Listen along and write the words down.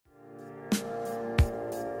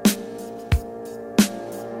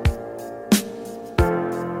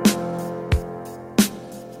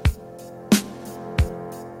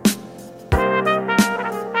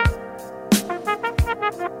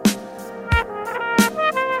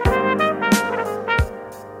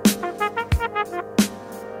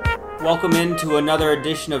Welcome into another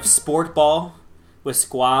edition of Sport Ball with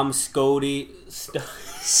Squam, Scody,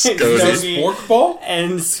 Sport Ball?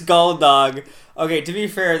 and Skull Dog. Okay, to be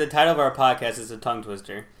fair, the title of our podcast is a tongue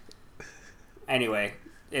twister. Anyway,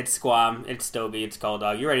 it's Squam, it's Stogie, it's Skull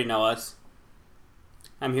Dog. You already know us.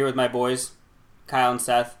 I'm here with my boys, Kyle and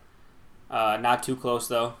Seth. Not too close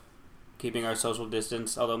though, keeping our social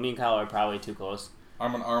distance. Although me and Kyle are probably too close.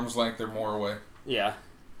 I'm an arm's length or more away. Yeah.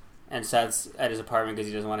 And Seth's at his apartment because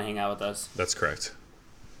he doesn't want to hang out with us. That's correct.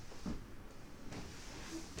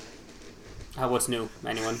 What's new?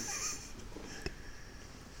 Anyone?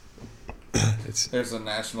 There's a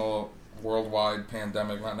national, worldwide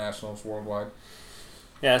pandemic. Not national, it's worldwide.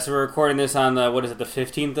 Yeah, so we're recording this on the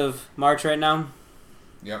 15th of March right now.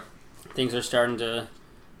 Yep. Things are starting to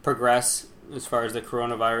progress as far as the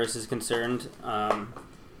coronavirus is concerned.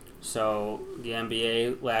 So the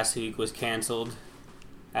NBA last week was canceled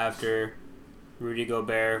after Rudy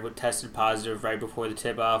Gobert tested positive right before the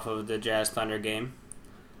tip-off of the Jazz Thunder game.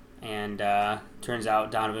 And turns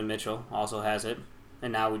out Donovan Mitchell also has it.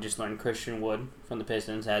 And now we just learned Christian Wood from the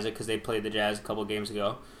Pistons has it because they played the Jazz a couple games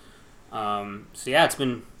ago. So yeah, it's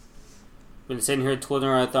been sitting here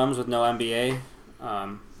twiddling our thumbs with no NBA.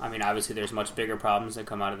 I mean, obviously there's much bigger problems that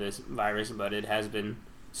come out of this virus, but it has been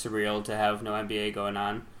surreal to have no NBA going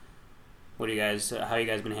on. What do you guys? How you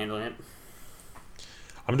guys been handling it?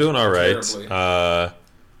 I'm doing all right. Terribly.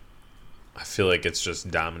 I feel like it's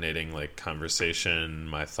just dominating like conversation,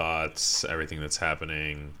 my thoughts, everything that's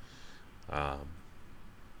happening.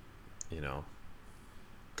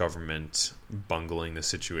 Government bungling the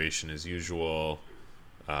situation as usual.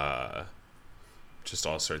 Just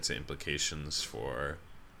all sorts of implications for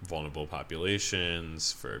vulnerable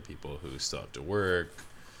populations, for people who still have to work,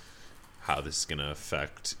 how this is going to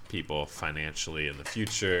affect people financially in the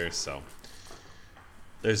future. So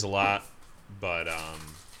there's a lot, but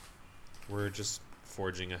we're just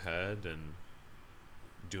forging ahead and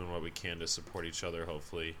doing what we can to support each other,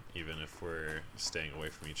 hopefully, even if we're staying away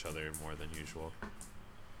from each other more than usual.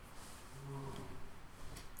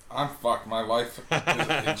 I'm fucked. My life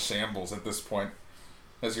is in shambles at this point.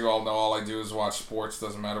 As you all know, all I do is watch sports,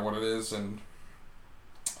 doesn't matter what it is, and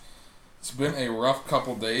it's been a rough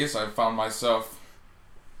couple days. I found myself,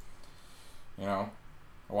 I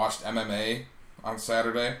watched MMA on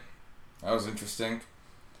Saturday. That was interesting.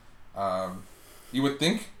 You would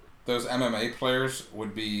think those MMA players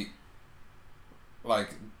would be,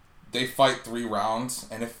 like, they fight 3 rounds,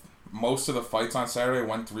 and if most of the fights on Saturday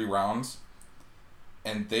went 3 rounds,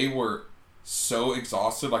 and they were so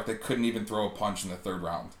exhausted, like they couldn't even throw a punch in the 3rd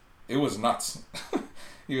round. It was nuts.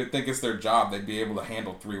 You would think it's their job. They'd be able to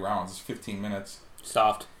handle 3 rounds. It's 15 minutes.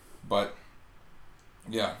 Soft. But,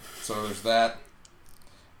 yeah, so there's that.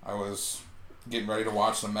 I was getting ready to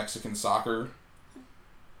watch some Mexican soccer,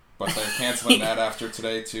 but they're canceling that after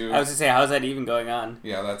today, too. I was going to say, how's that even going on?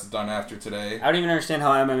 Yeah, that's done after today. I don't even understand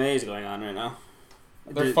how MMA is going on right now.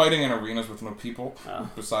 They're fighting in arenas with no people, Oh.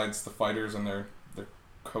 besides the fighters and their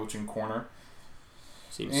coaching corner.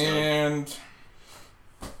 Seems silly. And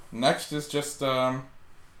next is just,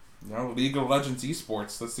 League of Legends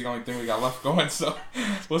esports. That's the only thing we got left going, so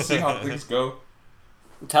we'll see how things go.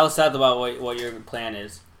 Tell Seth about what your plan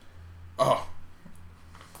is. Oh.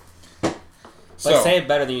 But So, say it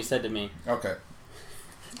better than you said to me. okay.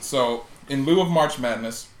 So, in lieu of March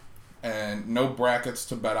Madness, and no brackets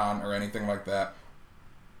to bet on or anything like that,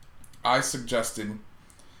 I suggested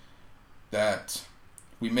that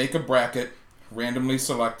we make a bracket randomly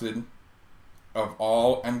selected of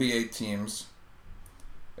all NBA teams.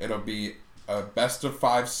 It'll be a best of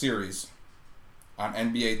 5 series on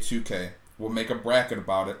NBA 2K. We'll make a bracket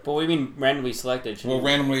about it. But what do you mean randomly selected? We'll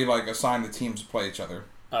randomly assign the teams to play each other.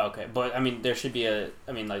 Oh, okay. But, I mean, there should be the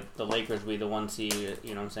Lakers would be the 1 seed,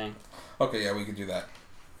 you know what I'm saying? Okay, yeah, we could do that.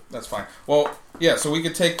 That's fine. Well, yeah, so we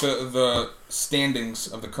could take the standings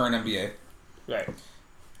of the current NBA. Right.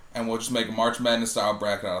 And we'll just make a March Madness style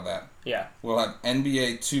bracket out of that. Yeah. We'll have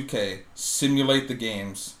NBA 2K simulate the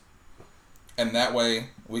games, and that way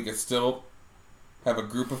we could still have a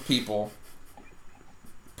group of people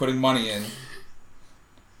putting money in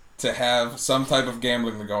to have some type of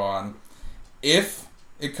gambling to go on. If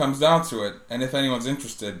it comes down to it, and if anyone's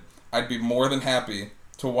interested, I'd be more than happy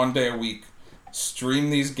to one day a week stream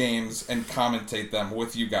these games and commentate them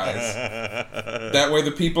with you guys. That way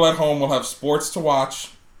the people at home will have sports to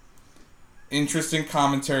watch, interesting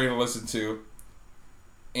commentary to listen to,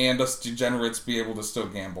 and us degenerates be able to still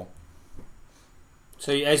gamble.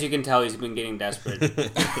 So, as you can tell, he's been getting desperate.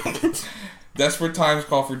 Desperate times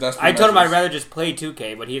call for desperate I told him measures. I'd rather just play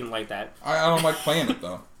 2K, but he didn't like that. I don't like playing it,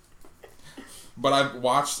 though. But I've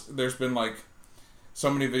watched, there's been so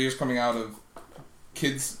many videos coming out of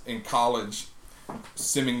kids in college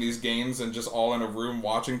simming these games and just all in a room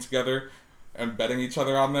watching together and betting each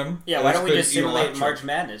other on them. Yeah, why don't we just simulate March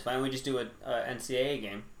Madness? Why don't we just do a NCAA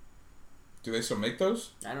game? Do they still make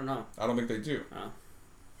those? I don't know. I don't think they do. Oh.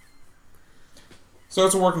 So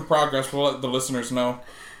it's a work in progress. We'll let the listeners know.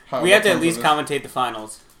 We have to at least commentate the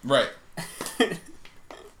finals. Right.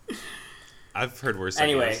 I've heard worse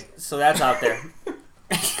Anyway, ideas. so that's out there.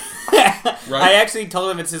 Right? I actually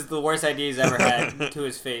told him it's the worst idea he's ever had to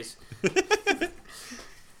his face.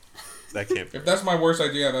 That can't be. If that's my worst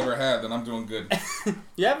idea I've ever had, then I'm doing good.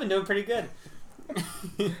 You have been doing pretty good.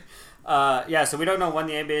 Yeah, so we don't know when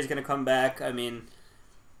the NBA is going to come back. I mean,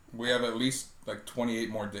 We have at least like 28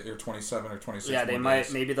 more days, or 27 or 26 yeah, they more might.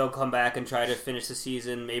 days. Maybe they'll come back and try to finish the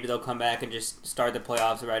season. Maybe they'll come back and just start the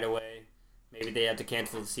playoffs right away. Maybe they have to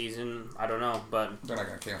cancel the season. I don't know, but They're not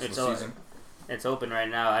going to cancel It's the all- season. it's open right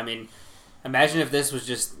now. I mean, imagine if this was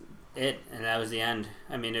just it and that was the end.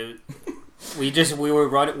 I mean, we were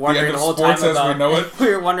wondering end the of whole time sports as we about. know it? We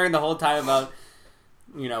were wondering the whole time about,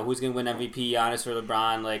 who's going to win MVP, Giannis or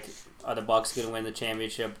LeBron. Like, are the Bucks going to win the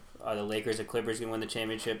championship? Are the Lakers or Clippers going to win the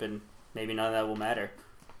championship? And maybe none of that will matter.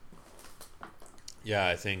 Yeah,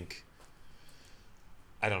 I think.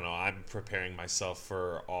 I don't know. I'm preparing myself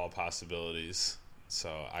for all possibilities,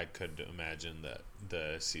 so I could imagine that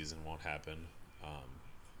the season won't happen.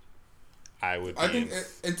 I would. I think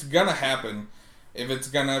it's going to happen. If it's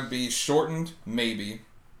going to be shortened, maybe.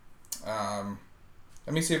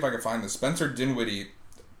 Let me see if I can find this. Spencer Dinwiddie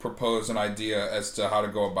proposed an idea as to how to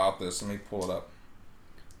go about this. Let me pull it up.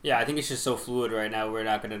 Yeah, I think it's just so fluid right now. We're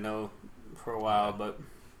not going to know for a while, but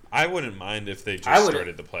I wouldn't mind if they I just would-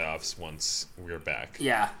 started the playoffs once we're back.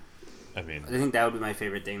 yeah, I mean, I think that would be my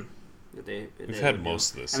favorite thing. That we've they had would do.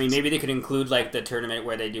 most of this. I mean, maybe they could include like the tournament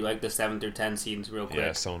where they do like the 7 through 10 seeds real quick,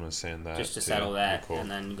 Yeah, someone was saying that just to too. settle that, Cool.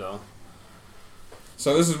 and then go.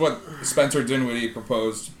 So this is what Spencer Dinwiddie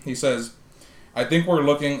proposed. He says, I think we're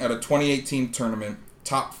looking at a 28-team tournament.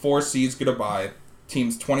 Top 4 seeds get a bye.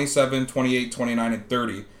 Teams 27, 28, 29, and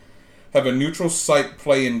 30 have a neutral site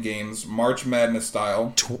play-in games, March Madness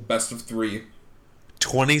style, best of 3.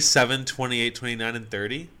 27, 28, 29, and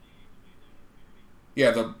 30?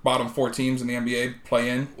 Yeah, the bottom 4 teams in the NBA play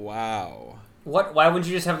in. Wow. What? Why wouldn't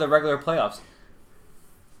you just have the regular playoffs?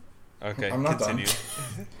 Okay, I'm not continue.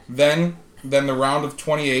 Then the round of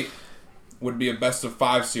 28 would be a best of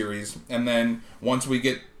 5 series, and then once we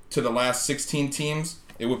get to the last 16 teams,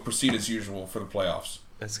 it would proceed as usual for the playoffs.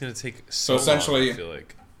 That's going to take So so essentially- long, I feel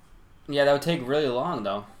like. Yeah, that would take really long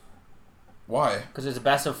though, Why? because it's a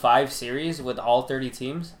best of 5 series with all 30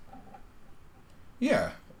 teams.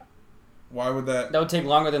 Yeah. Why would that? That would take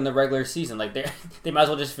longer than the regular season. Like they might as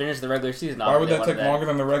well just finish the regular season off. Why would that take longer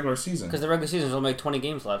than the regular season? Because the regular season is only like 20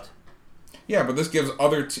 games left. Yeah, but this gives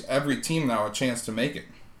every team now a chance to make it.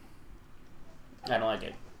 I don't like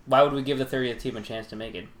it. Why would we give the 30th team a chance to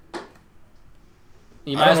make it?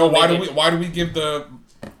 You I don't know why make it- why do we give the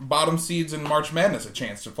bottom seeds in March Madness a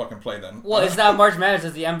chance to fucking play then? Well, it's not March Madness,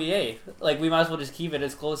 it's the NBA. Like, we might as well just keep it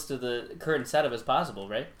as close to the current setup as possible,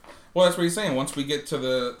 right? Well, that's what he's saying. Once we get to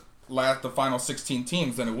the final 16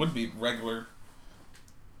 teams, then it would be regular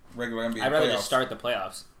NBA I'd rather playoffs. just start the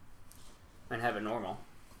playoffs and have it normal.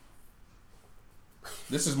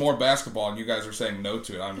 This is more basketball, and you guys are saying no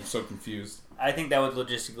to it. I'm so confused. I think that would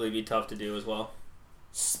logistically be tough to do as well.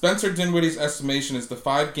 Spencer Dinwiddie's estimation is the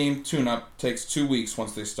 5-game tune-up takes 2 weeks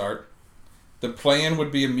once they start. The play-in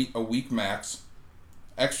would be a week max.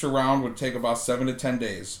 Extra round would take about 7 to 10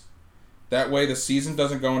 days. That way the season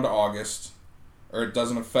doesn't go into August, or it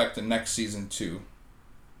doesn't affect the next season too.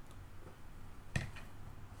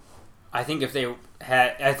 I think if they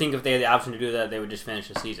had the option to do that, they would just finish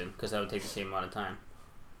the season because that would take the same amount of time.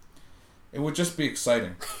 It would just be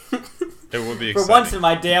exciting. It would be For exciting. once in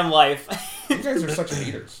my damn life. You guys are such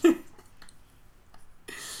haters.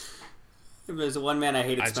 If there's one man I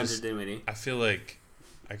hated, I Spencer just- Dinwiddie. I feel like,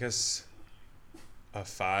 I guess, a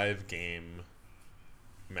 5-game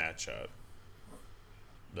matchup,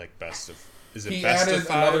 like best of. Is it He best added of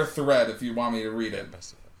 5? another thread if you want me to read it.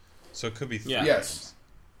 Best of 5. So it could be 3 Yeah. Yes. games.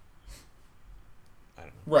 I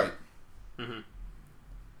don't know. Right. Mm-hmm.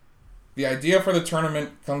 The idea for the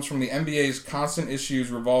tournament comes from the NBA's constant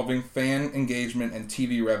issues revolving fan engagement and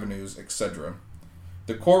TV revenues, etc.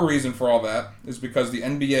 The core reason for all that is because the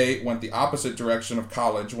NBA went the opposite direction of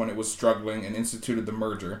college when it was struggling and instituted the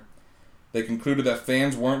merger. They concluded that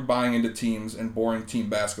fans weren't buying into teams and boring team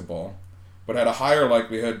basketball, but had a higher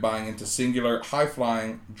likelihood buying into singular,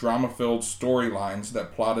 high-flying, drama-filled storylines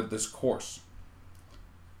that plotted this course.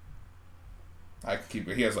 I can keep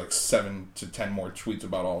it. He has like 7 to 10 more tweets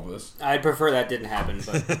about all of this. I'd prefer that didn't happen,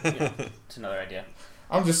 but it's another idea.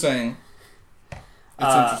 I'm just saying.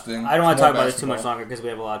 It's interesting. I don't want to talk about this too much longer because we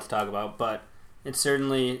have a lot to talk about, but it's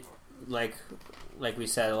certainly like we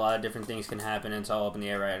said, a lot of different things can happen, and it's all up in the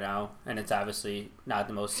air right now. And it's obviously not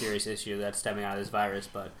the most serious issue that's stemming out of this virus,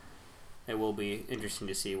 but it will be interesting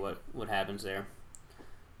to see what happens there.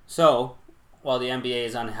 So, while the NBA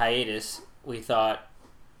is on hiatus, we thought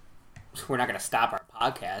we're not going to stop our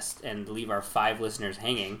podcast and leave our 5 listeners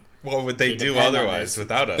hanging. What would they do otherwise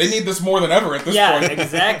without us? They need this more than ever at this point. Yeah,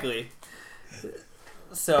 exactly.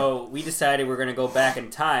 So we decided we're going to go back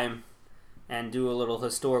in time and do a little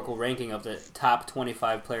historical ranking of the top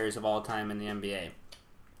 25 players of all time in the NBA.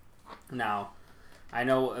 Now, I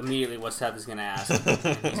know immediately what Seth is going to ask.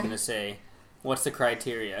 He's going to say, what's the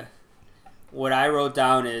criteria? What I wrote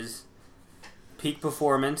down is peak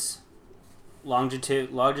performance, longevity,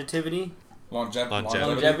 longitude,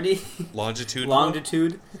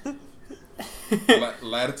 latitude,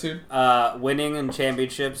 winning in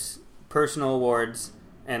championships, personal awards,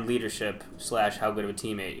 and leadership / how good of a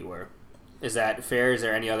teammate you were. Is that fair? Is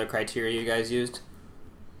there any other criteria you guys used?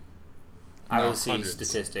 I will see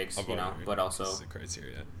statistics, but also the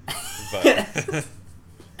criteria. But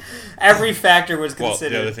every factor was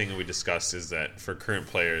considered. Well, the other thing that we discussed is that for current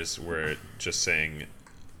players, we're just saying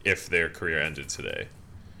if their career ended today.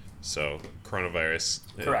 So coronavirus,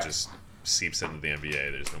 it just seeps into the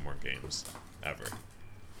NBA. There's no more games ever.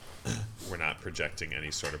 We're not projecting any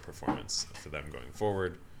sort of performance for them going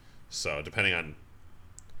forward. So depending on,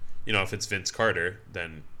 if it's Vince Carter,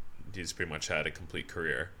 then he's pretty much had a complete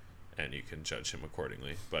career, and you can judge him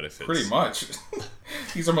accordingly. But if it's pretty much,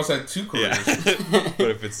 he's almost had 2 careers. Yeah.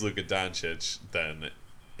 But if it's Luka Doncic, then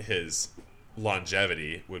his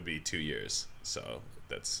longevity would be 2 years. So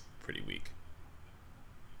that's pretty weak.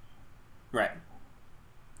 Right.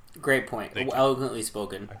 Great point. Thank you. Eloquently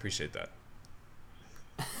spoken. I appreciate that.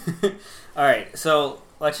 All right, so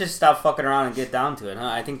let's just stop fucking around and get down to it, huh?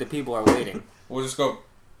 I think the people are waiting. We'll just go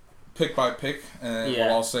pick by pick, and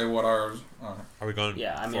we'll all say what ours are. Are we going?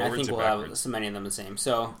 Yeah, I mean, I think we'll have so many of them the same.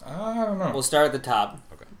 So I don't know. We'll start at the top.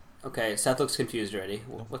 Okay. Seth looks confused already.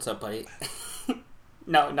 What's up, buddy?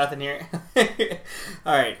 No, nothing here.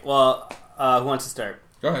 All right. Well, who wants to start?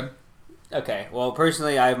 Go ahead. Okay. Well,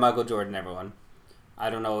 personally, I have Michael Jordan. Everyone.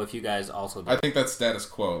 I don't know if you guys also do. I think that's status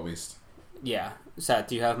quo, at least. Yeah. Seth,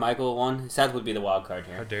 do you have Michael 1? Seth would be the wild card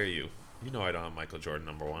here. How dare you? You know I don't have Michael Jordan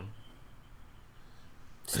number 1.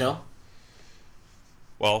 Still?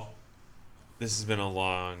 Well, this has been a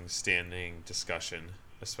long-standing discussion,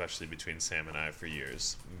 especially between Sam and I for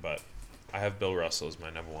years. But I have Bill Russell as my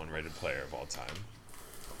number 1 rated player of all time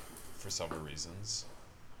for several reasons.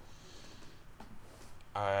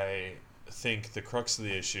 I think the crux of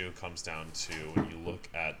the issue comes down to when you look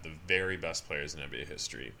at the very best players in NBA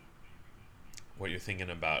history. What you're thinking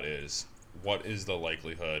about is, what is the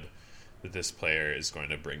likelihood that this player is going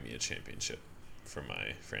to bring me a championship for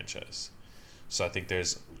my franchise? So I think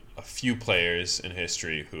there's a few players in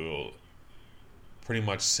history who will pretty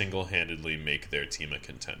much single-handedly make their team a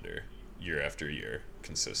contender year after year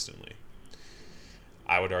consistently.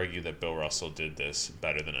 I would argue that Bill Russell did this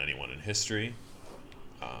better than anyone in history.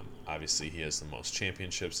 Obviously, he has the most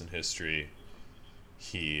championships in history.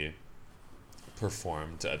 He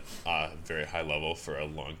performed at a very high level for a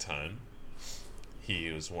long time.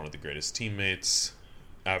 He was one of the greatest teammates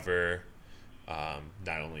ever.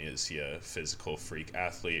 Not only is he a physical freak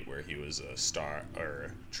athlete, where he was a star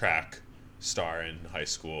or track star in high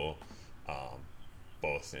school,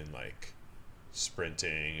 both in like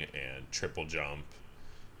sprinting and triple jump.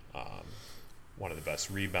 One of the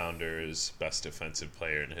best rebounders, best defensive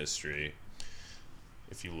player in history.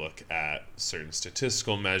 If you look at certain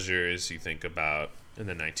statistical measures, you think about in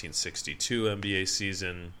the 1962 NBA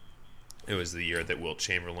season, it was the year that Wilt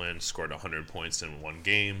Chamberlain scored 100 points in one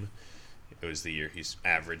game. It was the year he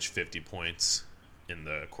averaged 50 points in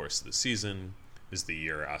the course of the season. It was the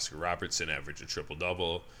year Oscar Robertson averaged a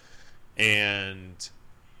triple-double. And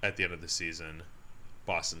at the end of the season,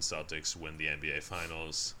 Boston Celtics win the NBA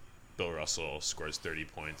Finals. Bill Russell scores 30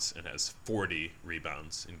 points and has 40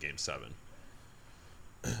 rebounds in Game 7.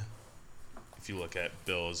 If you look at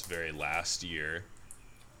Bill's very last year,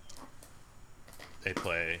 they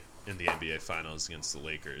play in the NBA Finals against the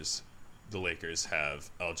Lakers. The Lakers have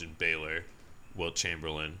Elgin Baylor, Wilt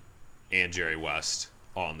Chamberlain, and Jerry West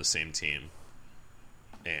all on the same team.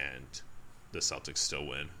 And the Celtics still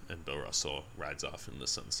win, and Bill Russell rides off in the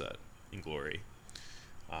sunset in glory.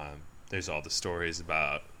 There's all the stories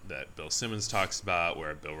about that Bill Simmons talks about,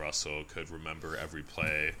 where Bill Russell could remember every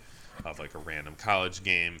play of like a random college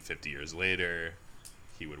game 50 years later.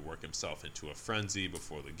 He would work himself into a frenzy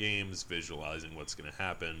before the games, visualizing what's going to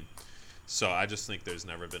happen. So I just think there's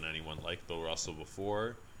never been anyone like Bill Russell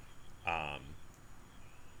before. And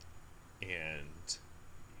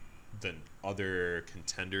the other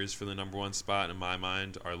contenders for the number one spot in my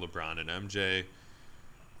mind are LeBron and MJ.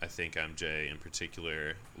 I think MJ in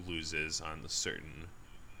particular loses on the certain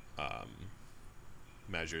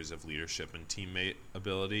measures of leadership and teammate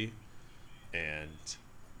ability, and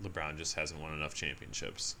LeBron just hasn't won enough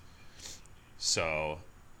championships. So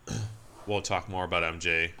we'll talk more about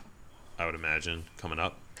MJ, I would imagine, coming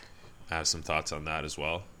up. I have some thoughts on that as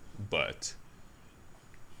well, but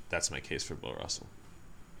that's my case for Bill Russell.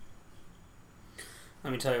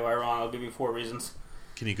 Let me tell you why I'm wrong. I'll give you 4 reasons.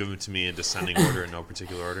 Can you give them to me in descending order, in no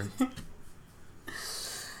particular order?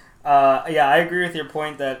 Yeah, I agree with your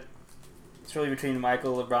point that it's really between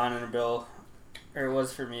Michael, LeBron, and Bill. Or it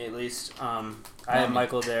was for me, at least. I have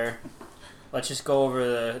Michael there. Let's just go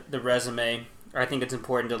over the resume. I think it's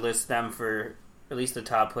important to list them for at least the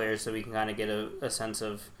top players so we can kind of get a sense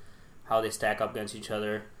of how they stack up against each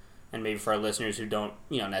other. And maybe for our listeners who don't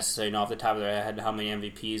necessarily know off the top of their head how many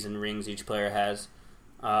MVPs and rings each player has.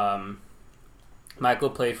 Michael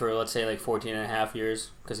played for, let's say, like 14 and a half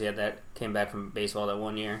years because came back from baseball that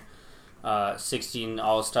 1 year. 16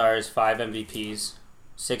 All-Stars, 5 MVPs,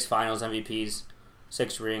 6 Finals MVPs,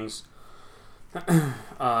 6 rings.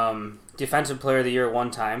 Defensive Player of the Year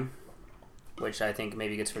 1 time, which I think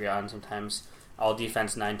maybe gets forgotten sometimes. All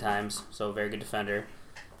defense 9 times, so a very good defender.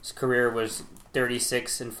 His career was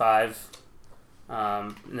 36-5.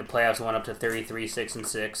 In the playoffs, went up to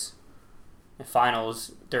 33-6-6. In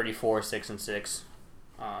finals, 34-6-6.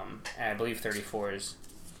 And I believe 34 is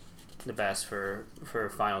the best for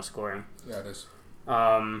final scoring. Yeah, it is.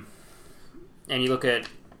 And you look at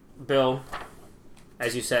Bill,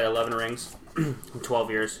 as you said, 11 rings in 12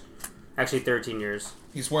 years. Actually, 13 years.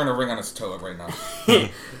 He's wearing a ring on his toe right now.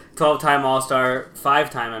 12-time All-Star,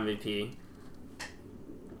 5-time MVP.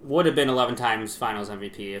 Would have been 11 times Finals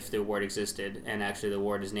MVP if the award existed, and actually the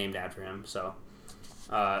award is named after him. So,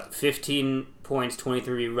 15 points,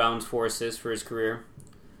 23 rebounds, 4 assists for his career.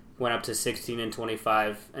 Went up to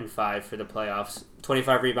 16-25-5 for the playoffs.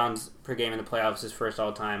 25 rebounds per game in the playoffs, his first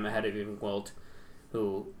all-time, ahead of even Wilt,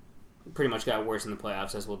 who pretty much got worse in the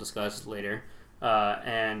playoffs, as we'll discuss later.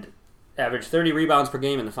 And averaged 30 rebounds per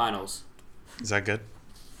game in the finals. Is that good?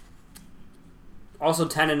 Also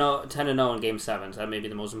 10-0 in Game 7. So that may be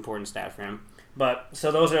the most important stat for him. But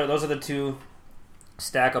so those are the 2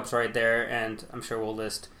 stack ups right there, and I'm sure we'll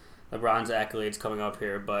list LeBron's accolades coming up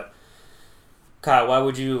here. But Kyle, why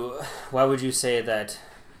would you say that,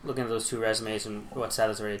 looking at those 2 resumes and what Seth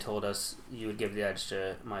has already told us, you would give the edge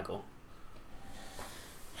to Michael?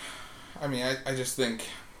 I mean, I just think,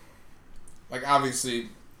 like, obviously,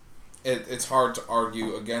 it's hard to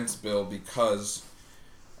argue against Bill because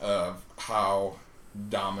of how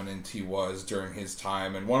dominant he was during his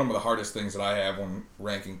time. And one of the hardest things that I have when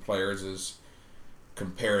ranking players is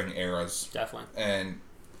comparing eras. Definitely. And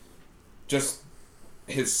just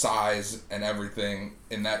his size and everything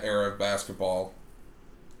in that era of basketball,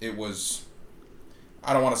 it was,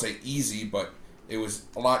 I don't want to say easy, but it was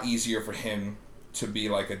a lot easier for him to be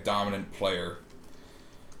like a dominant player.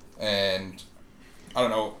 And I don't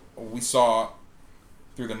know, we saw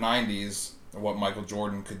through the 90s what Michael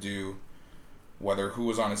Jordan could do, whether who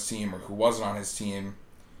was on his team or who wasn't on his team.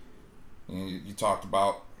 You talked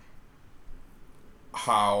about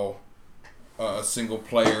how a single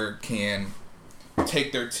player can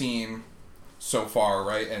take their team so far,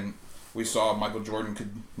 right? And we saw Michael Jordan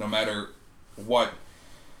could, no matter what,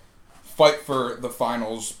 fight for the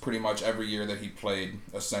finals pretty much every year that he played,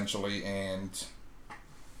 essentially. And,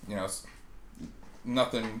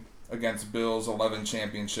 nothing against Bill's 11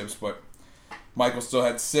 championships, but Michael still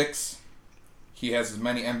had 6. He has as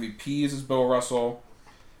many MVPs as Bill Russell.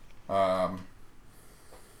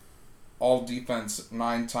 All defense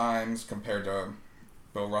 9 times compared to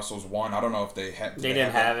Bill Russell's 1. I don't know if they had. They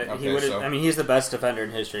didn't have it. Okay, he would. I mean, he's the best defender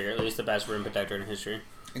in history, or at least the best rim protector in history.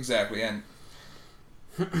 Exactly, and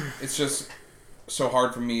it's just so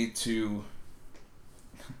hard for me to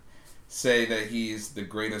say that he's the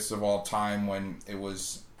greatest of all time when it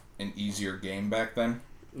was an easier game back then.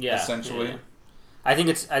 Yeah, essentially. Yeah. I think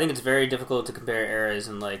it's very difficult to compare eras,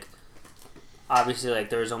 and like obviously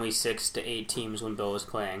like there was only 6 to 8 teams when Bill was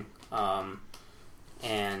playing,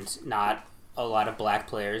 and not a lot of black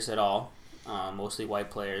players at all, mostly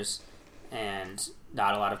white players, and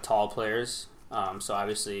not a lot of tall players. So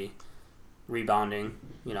obviously rebounding,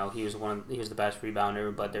 he was the best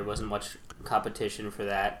rebounder, but there wasn't much competition for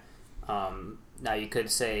that. Now you could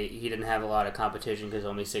say he didn't have a lot of competition because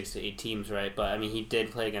only 6 to 8 teams, right? But I mean, he did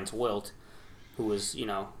play against Wilt, who was,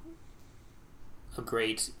 a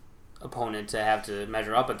great opponent to have to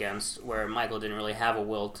measure up against, where Michael didn't really have a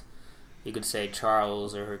Wilt. You could say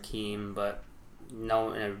Charles or Hakeem, but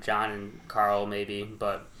no, John and Carl maybe,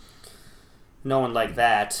 but no one like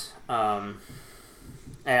that. And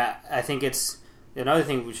I think it's another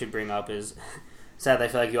thing we should bring up is, sadly, I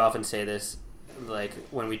feel like you often say this, like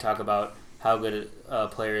when we talk about how good a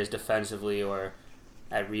player is defensively or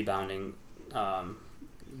at rebounding.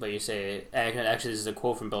 But you say, actually, this is a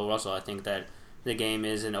quote from Bill Russell. I think that the game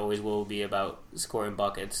is and always will be about scoring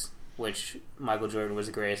buckets, which Michael Jordan was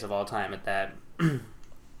the greatest of all time at that. And,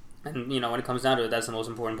 when it comes down to it, that's the most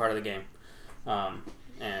important part of the game.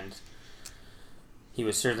 And he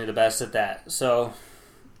was certainly the best at that. So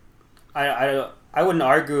I wouldn't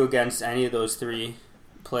argue against any of those three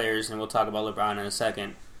players, and we'll talk about LeBron in a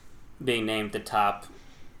second, being named the top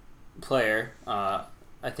player. I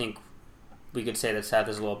think we could say that Seth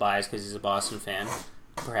is a little biased because he's a Boston fan,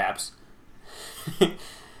 perhaps.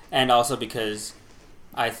 And also because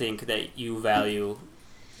I think that you value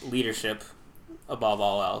leadership above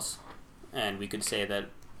all else. And we could say that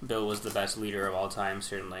Bill was the best leader of all time,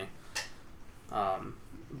 certainly.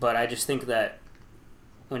 But I just think that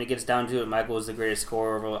when it gets down to it, Michael was the greatest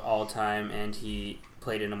scorer of all time, and he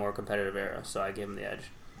played in a more competitive era, so I give him the edge.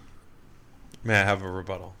 May I have a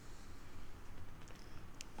rebuttal?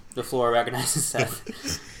 The floor recognizes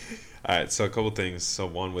Seth. All right, so a couple things. So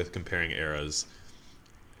one, with comparing eras,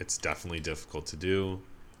 it's definitely difficult to do.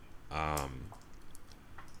 I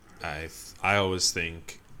always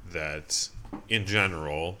think that in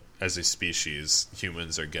general, as a species,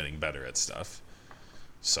 humans are getting better at stuff.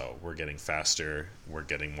 So we're getting faster, we're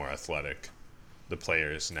getting more athletic. The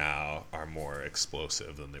players now are more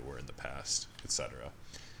explosive than they were in the past, etc.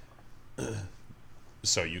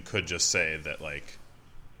 So you could just say that, like,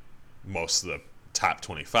 most of the top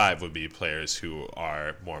 25 would be players who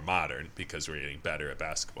are more modern because we're getting better at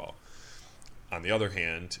basketball. On the other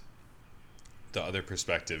hand, the other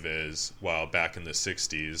perspective is, well, back in the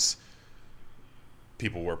 60s,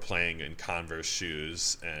 people were playing in Converse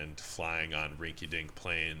shoes and flying on rinky-dink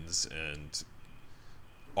planes, and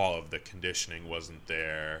all of the conditioning wasn't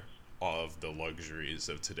there, all of the luxuries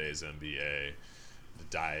of today's NBA, the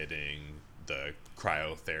dieting, the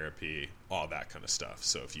cryotherapy, all that kind of stuff.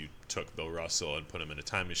 So if you took Bill Russell and put him in a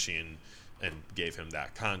time machine and gave him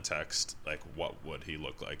that context, like, what would he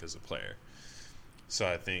look like as a player? So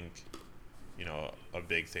I think, a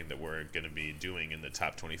big thing that we're going to be doing in the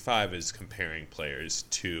top 25 is comparing players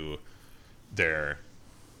to their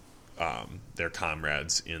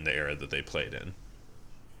comrades in the era that they played in.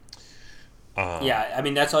 Yeah, I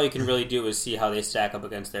mean, that's all you can really do is see how they stack up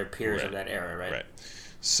against their peers of that era, right? Right.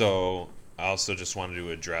 So I also just wanted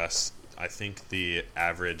to address, I think the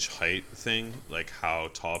average height thing, like how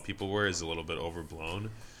tall people were, is a little bit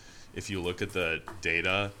overblown. If you look at the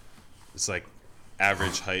data, it's like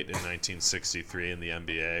average height in 1963 in the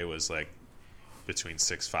NBA was like between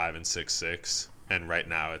 6'5" and 6'6", and right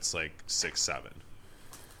now it's like 6'7".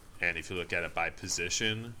 And if you look at it by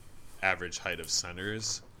position, average height of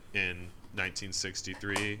centers in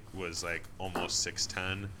 1963 was like almost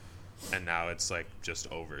 6'10", and now it's like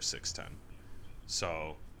just over 6'10".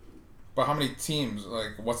 So, but how many teams?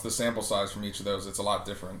 Like, what's the sample size from each of those? It's a lot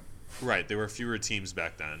different. Right, there were fewer teams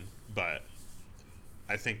back then, but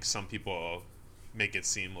I think some people make it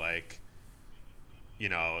seem like,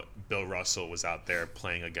 Bill Russell was out there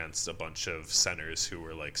playing against a bunch of centers who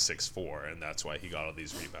were like 6'4", and that's why he got all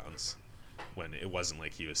these rebounds, when it wasn't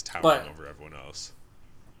like he was towering over everyone else.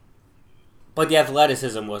 But the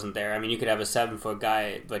athleticism wasn't there. I mean, you could have a 7-foot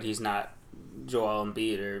guy, but he's not Joel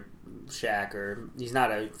Embiid or Shaq, or he's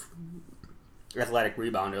not a athletic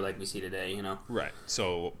rebounder like we see today, Right.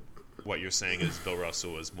 So what you're saying is Bill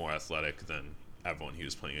Russell was more athletic than everyone he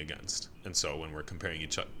was playing against. And so when we're comparing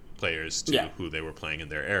players to who they were playing in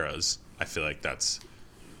their eras, I feel like that's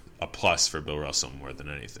a plus for Bill Russell more than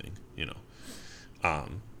anything,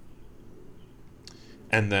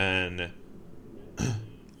 And then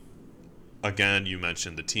again, you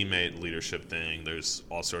mentioned the teammate leadership thing. There's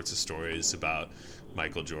all sorts of stories about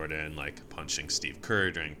Michael Jordan, like, punching Steve Kerr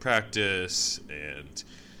during practice, and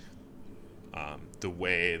the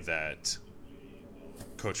way that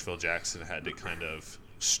Coach Phil Jackson had to kind of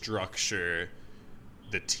structure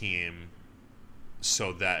the team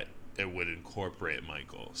so that it would incorporate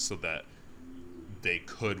Michael, so that they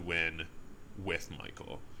could win with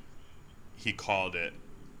Michael. He called it,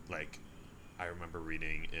 like, I remember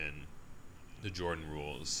reading in the Jordan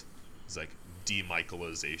rules, it's like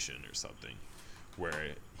de-Michaelization or something,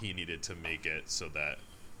 where he needed to make it so that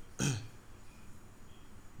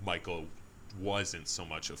Michael wasn't so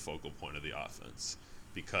much a focal point of the offense,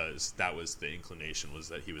 because that was the inclination, was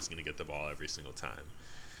that he was going to get the ball every single time.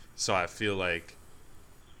 So I feel like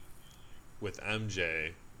with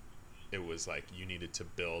MJ, it was like you needed to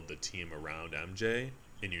build the team around MJ,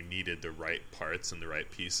 and you needed the right parts and the right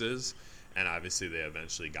pieces. And obviously they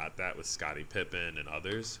eventually got that with Scottie Pippen and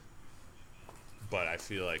others. But I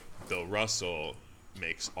feel like Bill Russell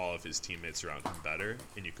makes all of his teammates around him better,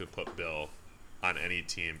 and you could put Bill on any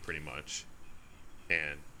team pretty much,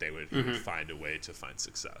 and he would find a way to find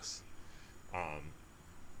success.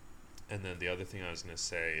 And then the other thing I was going to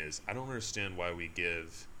say is I don't understand why we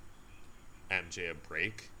give MJ a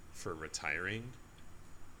break for retiring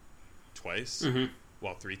twice.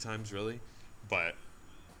 Well, 3 times really, but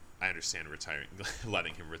I understand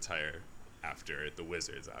letting him retire after the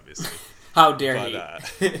Wizards, obviously. How dare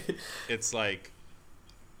he? It's like,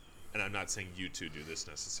 and I'm not saying you two do this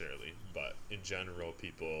necessarily, but in general,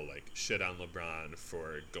 people like shit on LeBron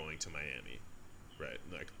for going to Miami, right?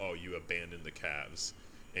 Like, oh, you abandoned the Cavs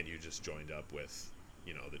and you just joined up with,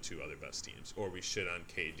 the 2 other best teams. Or we shit on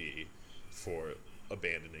KD for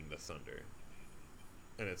abandoning the Thunder.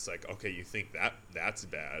 And it's like, okay, you think that's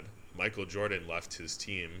bad. Michael Jordan left his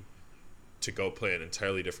team to go play an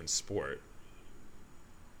entirely different sport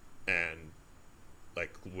and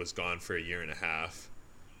was gone for a year and a half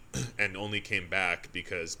and only came back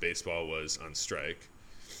because baseball was on strike,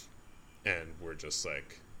 and we're just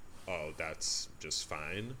like, oh, that's just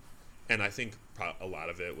fine. And I think a lot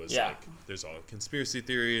of it was there's all conspiracy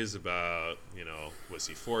theories about, was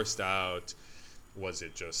he forced out? Was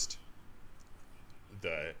it just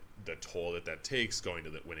the toll that takes going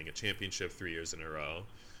to winning a championship 3 years in a row,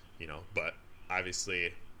 but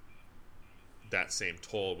obviously that same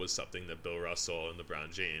toll was something that Bill Russell and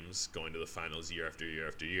LeBron James, going to the finals year after year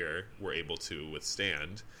after year, were able to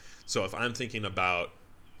withstand. So if I'm thinking about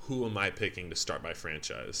who am I picking to start my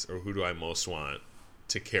franchise, or who do I most want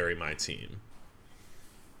to carry my team,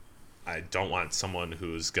 I don't want someone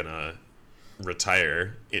who's gonna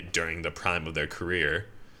retire it during the prime of their career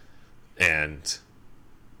and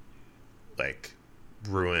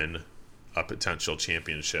ruin a potential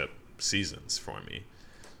championship seasons for me.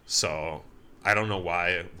 So I don't know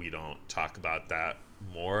why we don't talk about that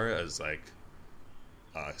more as a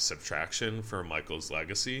subtraction for Michael's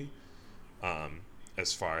legacy,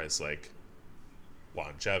 as far as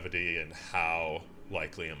longevity and how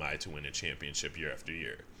likely am I to win a championship year after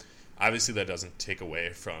year. Obviously that doesn't take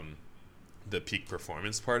away from the peak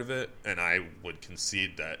performance part of it, and I would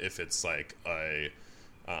concede that if it's a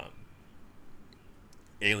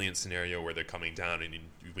alien scenario where they're coming down and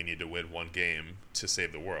we need to win 1 game to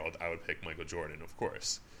save the world, I would pick Michael Jordan, of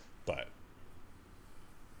course. But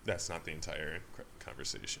that's not the entire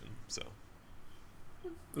conversation. So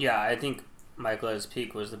yeah, I think Michael at his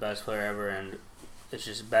peak was the best player ever, and it's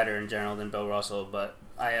just better in general than Bill Russell. But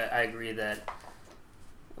I agree that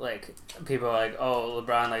people are like, oh,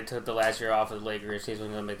 LeBron took the last year off of the Lakers, he's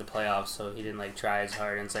going to make the playoffs, so he didn't try as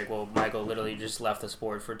hard. And it's well, Michael literally just left the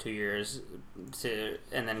sport for 2 years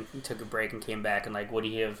and then took a break and came back, and would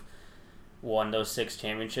he have won those 6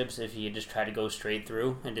 championships if he had just tried to go straight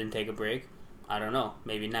through and didn't take a break? I don't know.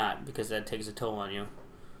 Maybe not, because that takes a toll on you.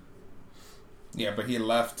 Yeah, but he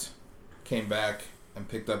left, came back, and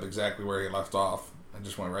picked up exactly where he left off, and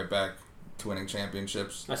just went right back to winning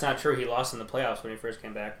championships. That's not true. He lost in the playoffs when he first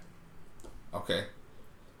came back. Okay.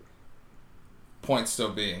 Point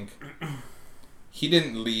still being, he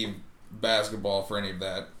didn't leave basketball for any of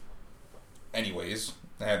that anyways.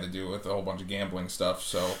 It had to do with a whole bunch of gambling stuff,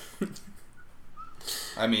 so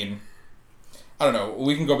I mean, I don't know.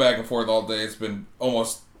 We can go back and forth all day. It's been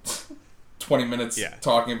almost 20 minutes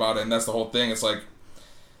talking about it, and that's the whole thing. It's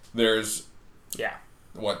there's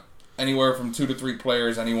anywhere from 2 to 3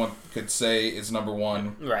 players anyone could say is number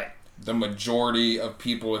 1. Right. The majority of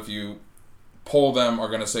people, if you poll them, are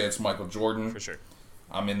going to say it's Michael Jordan. For sure.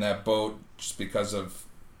 I'm in that boat just because of,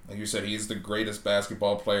 like you said, he's the greatest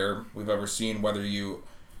basketball player we've ever seen, whether you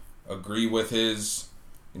agree with his,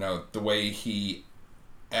 the way he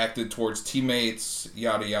acted towards teammates,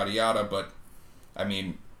 yada, yada, yada. But, I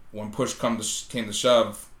mean, when push came to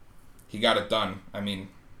shove, he got it done. I mean...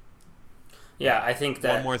 Yeah, I think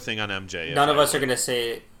that... One more thing on MJ. None of us are going to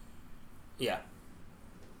say... Yeah.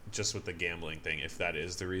 Just with the gambling thing, if that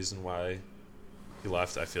is the reason why he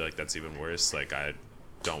left, I feel like that's even worse. I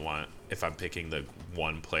don't want... If I'm picking the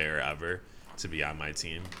one player ever to be on my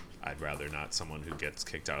team, I'd rather not someone who gets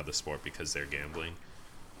kicked out of the sport because they're gambling.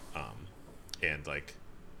 And,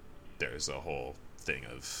 there's a whole thing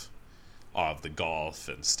of all of the golf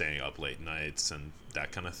and staying up late nights and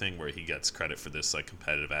that kind of thing, where he gets credit for this like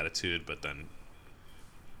competitive attitude, but then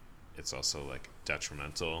it's also like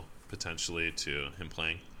detrimental potentially to him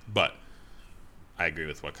playing. But I agree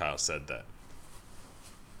with what Kyle said, that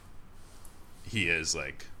he is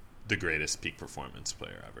like the greatest peak performance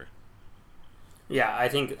player ever. Yeah, I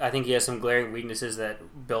think he has some glaring weaknesses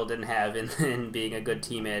that Bill didn't have in being a good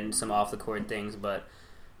teammate and some off the court things, but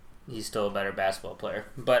he's still a better basketball player.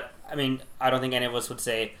 But I mean, I don't think any of us would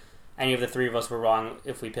say any of the three of us were wrong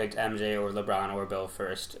if we picked MJ or LeBron or Bill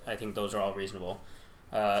first. I think those are all reasonable.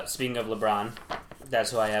 Speaking of LeBron,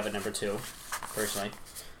 that's who I have at number 2, personally.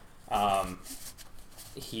 We're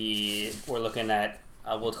looking at,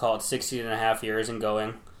 we'll call it 16 and a half years and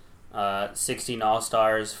going. 16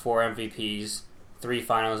 All-Stars, 4 MVPs, 3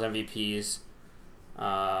 Finals MVPs,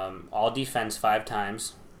 all defense 5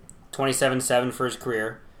 times, 27-7 for his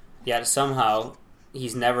career. Yet somehow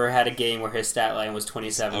he's never had a game where his stat line was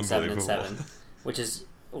 27-7-7, which is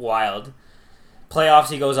wild.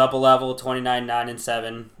 Playoffs, he goes up a level,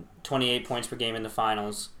 29-9-7, 28 points per game in the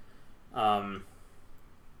finals. I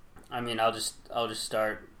mean, I'll just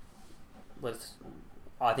start with,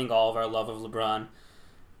 I think, all of our love of LeBron.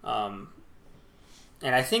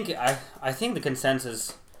 And I think the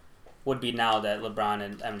consensus would be now that LeBron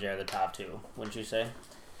and MJ are the top 2. Wouldn't you say?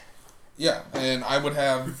 Yeah, and I would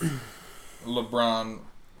have LeBron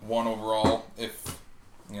 1 overall if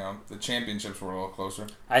the championships were a little closer.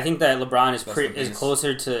 I think that LeBron is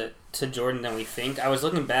closer to Jordan than we think. I was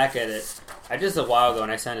looking back at it. I did this a while ago,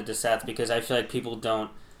 and I sent it to Seth because I feel like people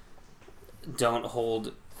don't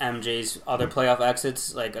hold MJ's other playoff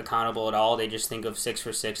exits like accountable at all. They just think of 6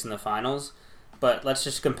 for 6 in the finals. But let's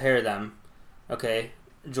just compare them. Okay,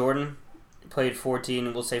 Jordan played 14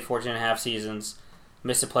 and a half seasons,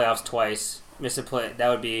 missed the playoffs twice. That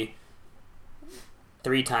would be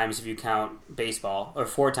 3 times if you count baseball, or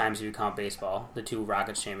 4 times if you count baseball, the 2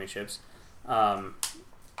 Rockets championships.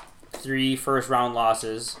 3 first-round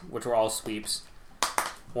losses, which were all sweeps.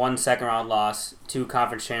 1 second-round loss, 2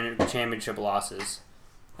 conference championship losses,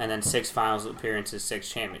 and then 6 finals appearances, 6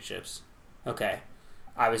 championships. Okay,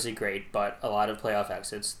 obviously great, but a lot of playoff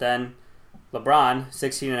exits. Then LeBron,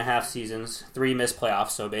 16 and a half seasons, 3 missed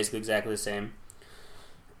playoffs, so basically exactly the same.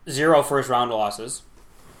 0 first-round losses.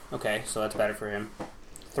 Okay, so that's better for him.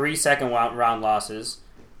 3 second-round losses,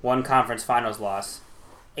 1 conference finals loss,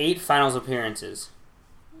 8 finals appearances,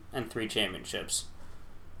 and 3 championships.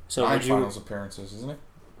 So 9 finals appearances, isn't it?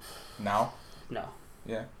 Now? No.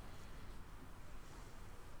 Yeah.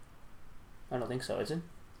 I don't think so, is it?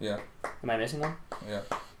 Yeah. Am I missing one? Yeah.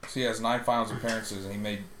 So he has 9 finals appearances, and he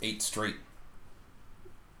made 8 straight.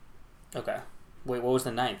 Okay. Wait, what was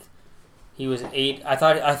the 9th? He was 8. I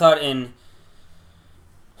thought in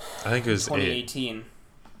I think it was 2018.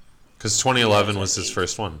 Because 2011 was his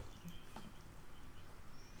first one.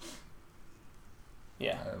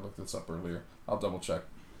 Yeah. I looked this up earlier. I'll double check.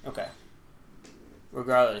 Okay.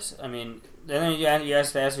 Regardless, I mean, then you have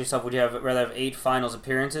to ask yourself, would you rather have 8 finals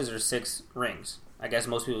appearances or 6 rings? I guess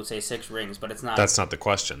most people would say 6 rings, but it's not. That's not the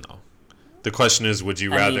question, though. The question is, would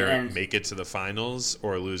you rather make it to the finals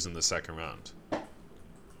or lose in the second round?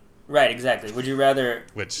 Right, exactly. Would you rather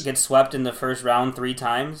get swept in the first round 3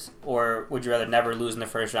 times, or would you rather never lose in the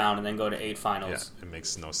first round and then go to 8 finals? Yeah, it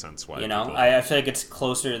makes no sense why. I feel like it's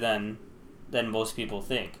closer than most people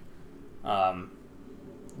think.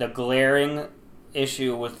 The glaring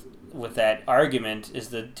issue with that argument is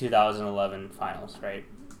the 2011 finals, right?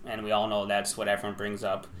 And we all know that's what everyone brings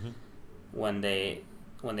up when they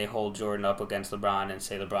hold Jordan up against LeBron and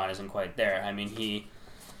say LeBron isn't quite there. I mean, he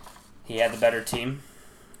had the better team.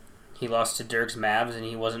 He lost to Dirk's Mavs, and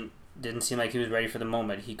he didn't seem like he was ready for the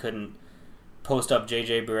moment. He couldn't post up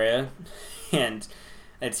JJ Barea, and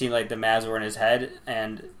it seemed like the Mavs were in his head,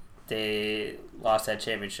 and they lost that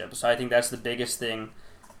championship. So I think that's the biggest thing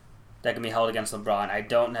that can be held against LeBron. I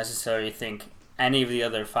don't necessarily think any of the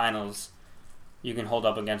other finals you can hold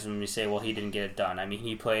up against him and you say, well, he didn't get it done. I mean,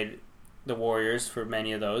 he played the Warriors for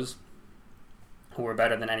many of those, who were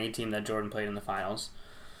better than any team that Jordan played in the finals,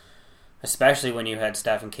 especially when you had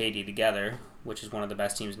Steph and KD together, which is one of the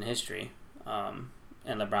best teams in history. And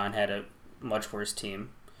LeBron had a much worse team.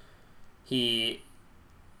 If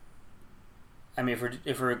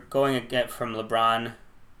we're going to get from LeBron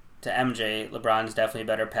to MJ, LeBron's definitely a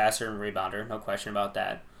better passer and rebounder, no question about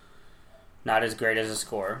that. Not as great as a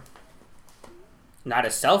scorer. Not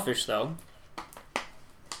as selfish, though.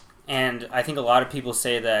 And I think a lot of people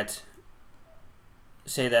say that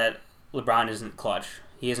LeBron isn't clutch.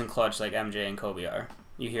 He isn't clutch like MJ and Kobe are.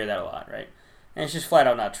 You hear that a lot, right? And it's just flat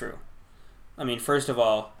out not true. I mean, first of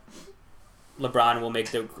all, LeBron will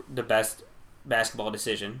make the best basketball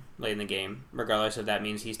decision late in the game, regardless if that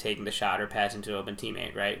means he's taking the shot or passing to an open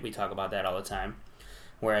teammate, right? We talk about that all the time.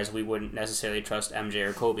 Whereas we wouldn't necessarily trust MJ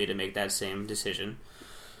or Kobe to make that same decision.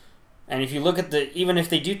 And if you look at even if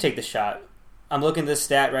they do take the shot, I'm looking at this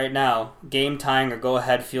stat right now, game tying or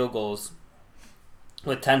go-ahead field goals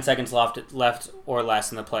with 10 seconds left or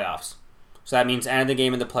less in the playoffs. So that means end of the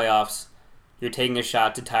game in the playoffs, you're taking a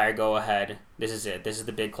shot to tie or go ahead. This is it. This is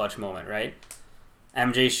the big clutch moment, right?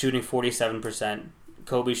 MJ's shooting 47%,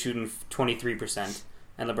 Kobe shooting 23%,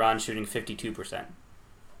 and LeBron shooting 52%.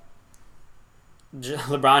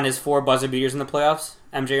 LeBron has 4 buzzer beaters in the playoffs.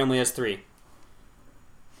 MJ only has 3.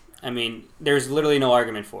 I mean, there's literally no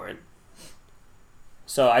argument for it.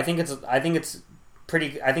 So I think it's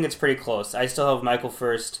pretty close. I still have Michael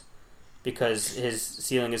first because his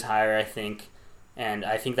ceiling is higher, I think, and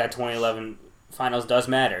I think that 2011 finals does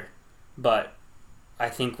matter. But I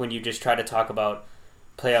think when you just try to talk about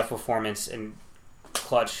playoff performance and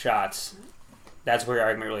clutch shots, that's where your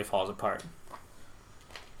argument really falls apart.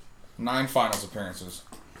 9 finals appearances.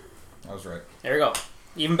 I was right. There we go.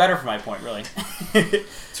 Even better for my point, really.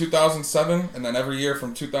 2007, and then every year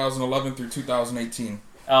from 2011 through 2018.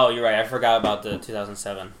 Oh, you're right. I forgot about the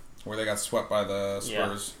 2007. Where they got swept by the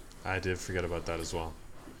Spurs. Yeah. I did forget about that as well.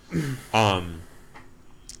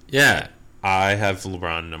 Yeah, I have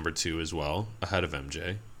LeBron number 2 as well, ahead of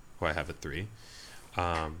MJ, who I have at 3.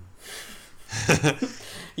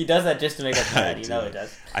 He does that just to make us mad. You know he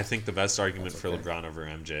does. I think the best argument for LeBron over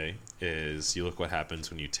MJ is you look what happens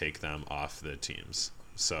when you take them off the teams.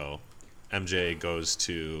 So MJ goes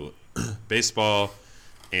to baseball,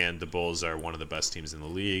 and the Bulls are one of the best teams in the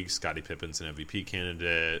league. Scottie Pippen's an MVP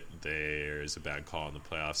candidate. There's a bad call in the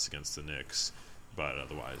playoffs against the Knicks, but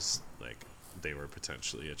otherwise, they were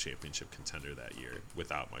potentially a championship contender that year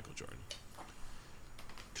without Michael Jordan.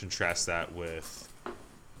 Contrast that with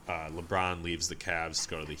LeBron leaves the Cavs to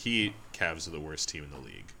go to the Heat. Cavs are the worst team in the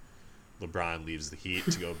league. LeBron leaves the Heat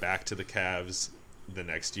to go back to the Cavs. The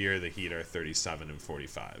next year, the Heat are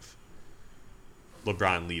 37-45.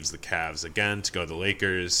 LeBron leaves the Cavs again to go to the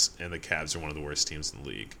Lakers, and the Cavs are one of the worst teams in the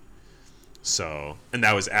league. So, and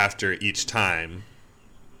that was after each time,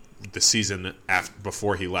 the season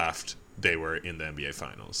before he left, they were in the NBA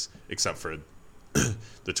Finals, except for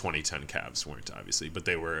the 2010 Cavs weren't, obviously, but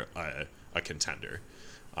they were a contender.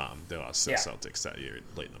 They lost to the Celtics that year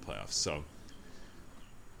late in the playoffs. So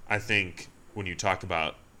I think when you talk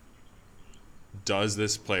about does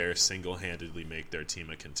this player single-handedly make their team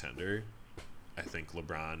a contender, I think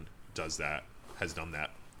LeBron does that, has done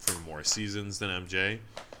that for more seasons than MJ,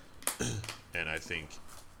 and I think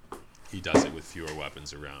he does it with fewer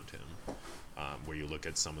weapons around him. Where you look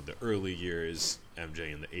at some of the early years,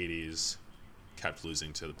 MJ in the 80s kept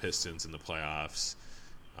losing to the Pistons in the playoffs,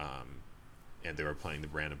 and they were playing the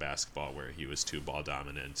brand of basketball where he was too ball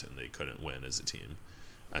dominant and they couldn't win as a team.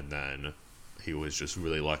 And then he was just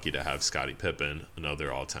really lucky to have Scottie Pippen,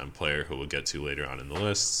 another all-time player who we'll get to later on in the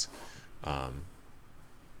lists.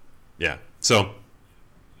 So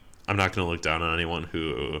I'm not going to look down on anyone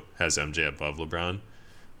who has MJ above LeBron,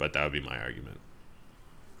 but that would be my argument.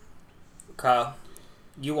 Kyle,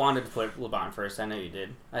 you wanted to put LeBron first. I know you did.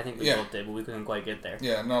 I think we both did, but we couldn't quite get there.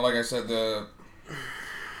 Yeah, no, like I said,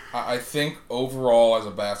 I think overall as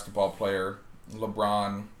a basketball player,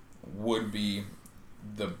 LeBron would be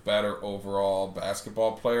the better overall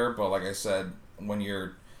basketball player. But like I said, when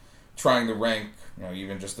you're trying to rank,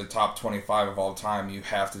 even just the top 25 of all time, you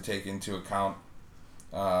have to take into account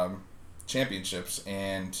championships,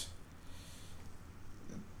 and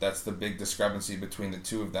that's the big discrepancy between the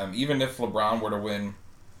two of them. Even if LeBron were to win,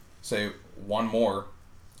 say, one more,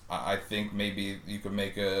 I think maybe you could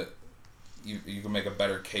make a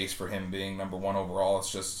better case for him being number 1 overall.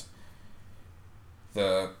 It's just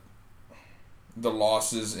the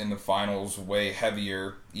losses in the finals way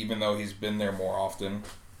heavier, even though he's been there more often.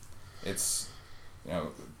 It's,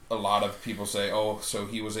 a lot of people say, oh, so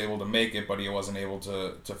he was able to make it, but he wasn't able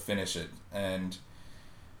to finish it. And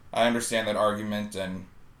I understand that argument, and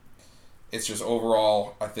it's just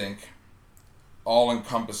overall, I think,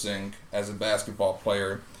 all-encompassing as a basketball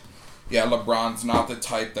player. Yeah, LeBron's not the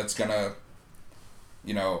type that's going to,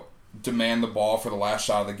 demand the ball for the last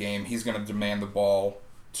shot of the game. He's going to demand the ball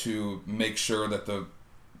to make sure that the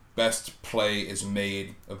best play is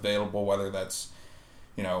made available, whether that's,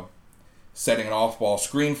 setting an off-ball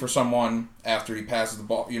screen for someone after he passes the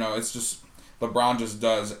ball. It's just, LeBron just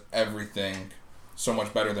does everything so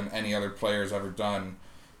much better than any other player has ever done.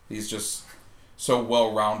 He's just so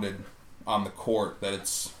well-rounded on the court that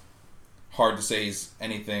it's hard to say he's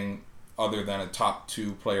anything other than a top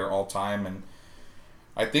 2 player all time. And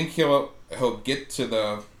I think he'll get to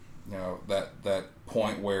the that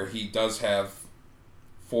point where he does have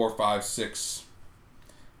 4, 5, 6.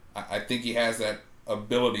 I think he has that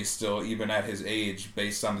ability still, even at his age,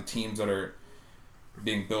 based on the teams that are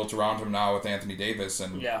being built around him now with Anthony Davis.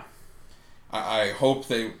 And yeah, I hope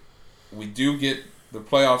we do get the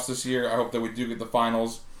playoffs this year. I hope that we do get the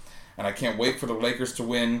finals. And I can't wait for the Lakers to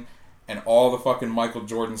win and all the fucking Michael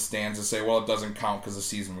Jordan stands to say, well, it doesn't count because the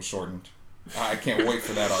season was shortened. I can't wait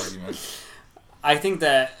for that argument. I think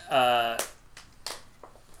that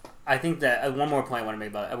one more point I want to make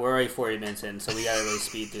about it. We're already 40 minutes in, so we got to really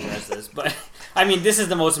speed through the rest of this. But, I mean, this is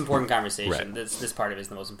the most important conversation. Right. This part of it is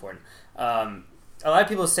the most important. A lot of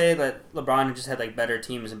people say that LeBron just had like better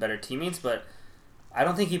teams and better teammates, but I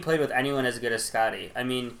don't think he played with anyone as good as Scottie. I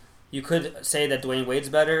mean, you could say that Dwayne Wade's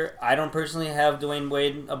better. I don't personally have Dwayne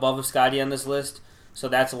Wade above Scottie on this list, so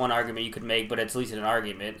that's one argument you could make, but it's at least an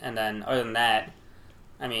argument. And then, other than that,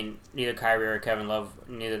 I mean, neither Kyrie or Kevin Love,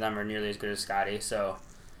 neither of them are nearly as good as Scottie, so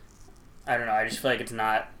I don't know. I just feel like it's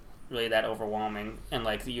not really that overwhelming. And,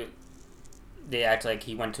 like, they act like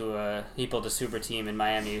he built a super team in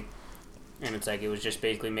Miami, and it's like it was just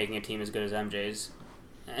basically making a team as good as MJ's.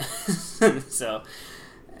 So,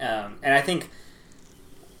 and I think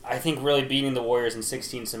really beating the Warriors in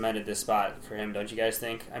 16 cemented this spot for him, don't you guys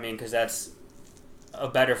think? I mean, because that's a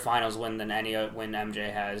better finals win than any win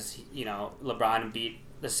MJ has. You know, LeBron beat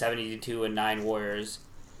the 72-9 Warriors.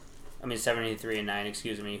 I mean, 73-9,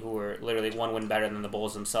 excuse me, who were literally one win better than the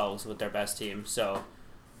Bulls themselves with their best team. So,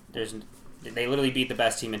 they literally beat the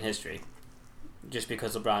best team in history just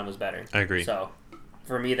because LeBron was better. I agree. So,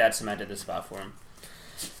 for me, that cemented the spot for him.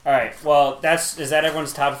 All right. Well, is that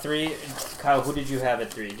everyone's top three? Kyle, who did you have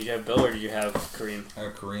at 3? Did you have Bill or did you have Kareem? I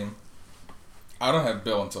have Kareem. I don't have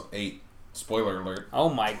Bill until 8. Spoiler alert. Oh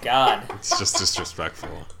my God. It's just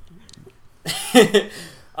disrespectful.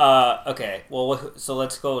 Okay. Well, so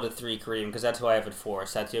let's go to 3 Kareem because that's who I have at 4.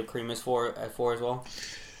 Seth, do you have Kareem at 4 as well?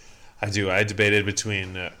 I do. I debated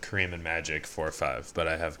between Kareem and Magic 4 or 5, but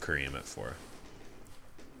I have Kareem at 4.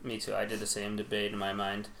 Me too. I did the same debate in my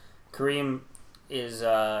mind. Kareem is,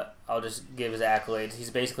 I'll just give his accolades. He's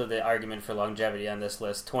basically the argument for longevity on this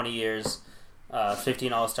list. 20 years,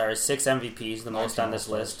 15 All-Stars, 6 MVPs, the most on this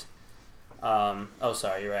list. Oh,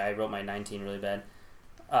 sorry, you're right. I wrote my 19 really bad.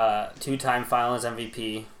 2-time Finals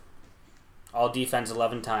MVP. All defense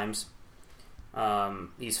 11 times.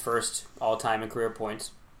 He's first all-time in career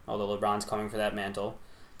points, although LeBron's coming for that mantle.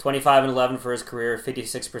 25-11 for his career,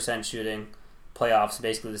 56% shooting. Playoffs,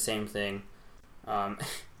 basically the same thing.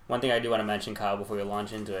 One thing I do want to mention, Kyle, before we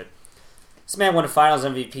launch into it. This man won a Finals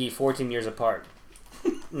MVP 14 years apart.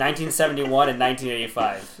 1971 and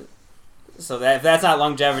 1985. So if that's not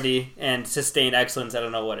longevity and sustained excellence, I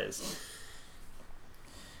don't know what is.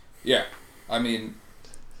 Yeah. I mean,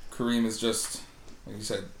 Kareem is just, like you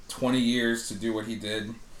said, 20 years to do what he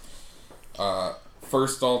did.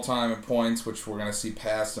 First all-time in points, which we're going to see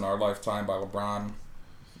passed in our lifetime by LeBron.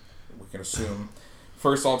 We can assume.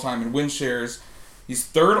 First all-time in win shares. He's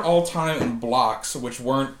third all-time in blocks, which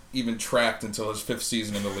weren't even tracked until his 5th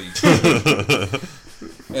season in the league.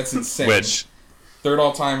 That's insane. Which third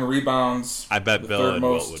all-time in rebounds. I bet Bill and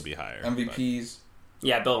Wilt would be higher. MVPs. But...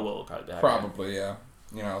 Yeah, Bill and Wilt would probably be higher. Probably, yeah.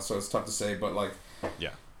 You know, so it's tough to say, but like,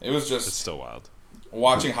 yeah, it was just it's still wild.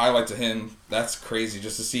 Watching highlights of him, that's crazy.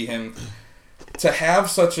 Just to see him, to have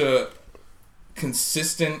such a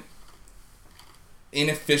consistent,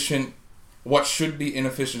 inefficient, what should be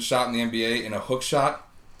inefficient shot in the NBA in a hook shot,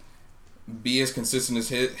 be as consistent as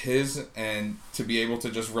his, and to be able to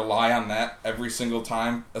just rely on that every single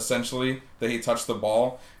time, essentially, that he touched the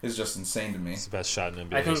ball is just insane to me. It's the best shot in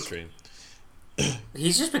NBA history.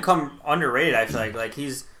 He's just become underrated, I feel like.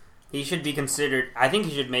 He should be considered... I think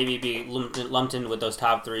he should maybe be lumped in with those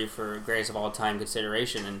top 3 for greatest of all time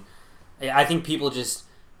consideration. And I think people just...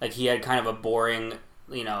 Like, he had kind of a boring,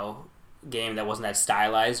 game that wasn't that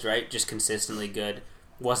stylized, right? Just consistently good.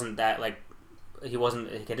 Wasn't that, he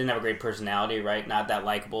didn't have a great personality, right? Not that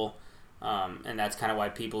likable. And that's kind of why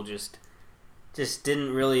people just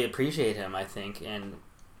didn't really appreciate him, I think. And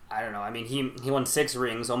I don't know. I mean, he won 6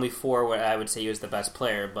 rings, only 4 where I would say he was the best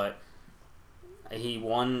player, but he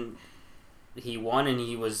won and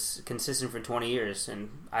he was consistent for 20 years. And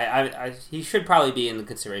he should probably be in the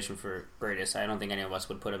consideration for greatest. I don't think any of us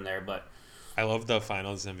would put him there, but I love the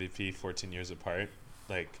Finals MVP 14 years apart.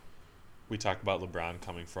 Like, we talk about LeBron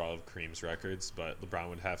coming for all of Kareem's records, but LeBron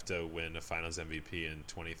would have to win a Finals MVP in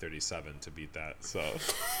 2037 to beat that. So,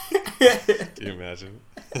 can you imagine?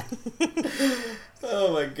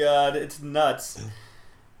 Oh my God, it's nuts. Did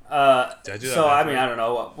I do that? I mean, I don't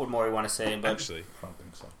know what more we want to say, but Actually, I don't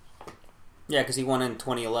think so. Yeah, because he won in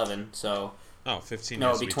 2011. So Oh, 15 No,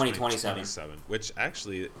 years. it'd be 2027. Which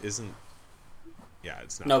actually isn't. Yeah,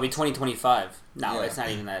 it's not. no, it'd be 2025. No, Yeah. it's not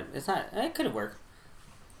even that. It's not. It could have worked.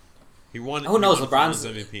 He won. Who knows? He won LeBron's- Finals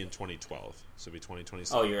MVP in 2012, so it'd be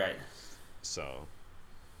 2027. Oh, you're right. So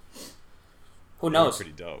Who that'd be knows?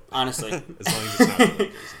 pretty dope. Honestly. As long as it's not the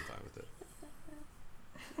Lakers, I'm fine with it.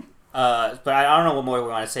 But I don't know what more we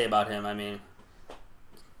want to say about him. I mean,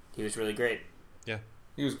 he was really great.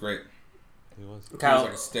 He was great. He was. He was Kyle,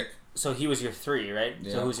 like a stick. so he was your 3, right?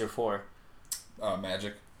 Yeah. So who's your 4?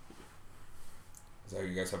 Magic. Is that who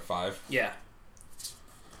you guys have 5? Yeah.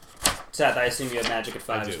 Seth, I assume you have Magic at I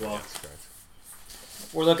 5 do, as well. yes, correct.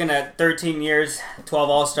 We're looking at 13 years, 12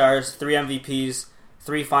 All-Stars, 3 MVPs,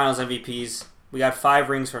 3 Finals MVPs. We got 5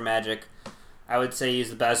 rings for Magic. I would say he's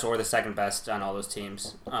the best or the second best on all those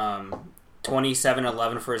teams.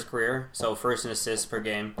 27-11 for his career, so first in assists per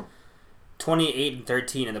game.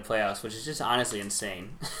 28-13 in the playoffs, which is just honestly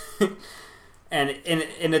insane. And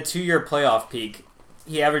in a 2-year playoff peak,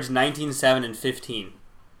 he averaged 19, 7, and 15.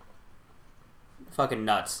 Fucking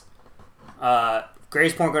nuts.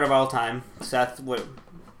 Greatest point guard of all time. Seth,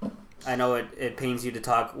 I know it pains you to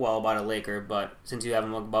talk well about a Laker, but since you have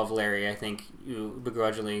him above Larry, I think you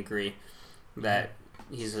begrudgingly agree that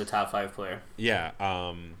he's the top 5 player. Yeah,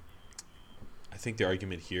 I think the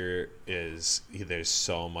argument here is there's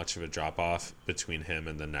so much of a drop off between him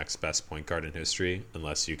and the next best point guard in history,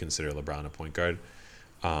 unless you consider LeBron a point guard.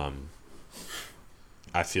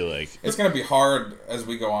 I feel like It's going to be hard as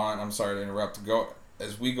we go on. I'm sorry to interrupt.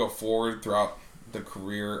 As we go forward throughout the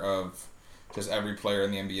career of just every player in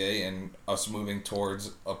the NBA and us moving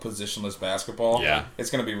towards a positionless basketball. Yeah. It's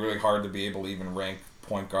going to be really hard to be able to even rank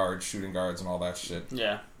point guards, shooting guards, and all that shit.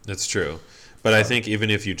 Yeah. that's true. But I think even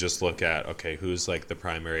if you just look at, okay, who's like the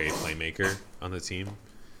primary playmaker on the team,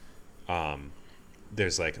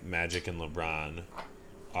 there's like Magic and LeBron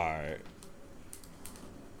are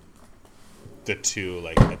the 2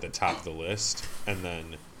 like at the top of the list. And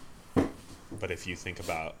then, but if you think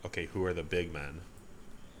about, okay, who are the big men,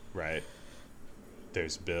 right?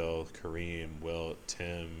 There's Bill, Kareem, Wilt,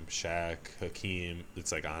 Tim, Shaq, Hakeem.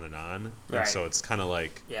 It's like on and on. Right. And so it's kind of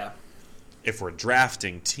like, Yeah. if we're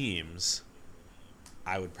drafting teams,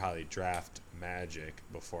 I would probably draft Magic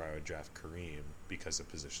before I would draft Kareem because of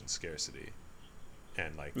position scarcity.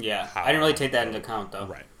 And like, Yeah. how- I didn't really take that into account, though.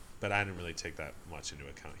 Right. But I didn't really take that much into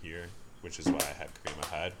account here, which is why I had Kareem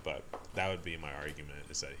ahead. But that would be my argument,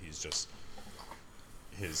 is that he's just,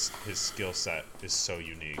 his skill set is so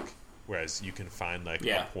unique. Whereas you can find like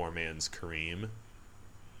Yeah. a poor man's Kareem,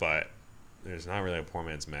 but there's not really a poor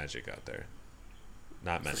man's Magic out there.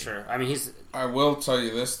 Not many. For sure. I mean, he's... I will tell you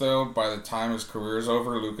this, though. By the time his career is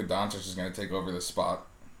over, Luka Doncic is going to take over this spot.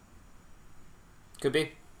 Could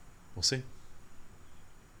be. We'll see.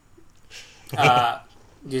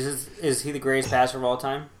 Is he the greatest passer of all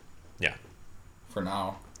time? Yeah. For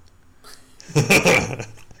now.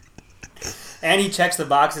 And he checks the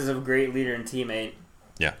boxes of a great leader and teammate.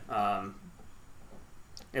 Yeah.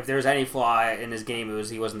 If there was any flaw in his game, it was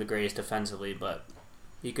he wasn't the greatest defensively, but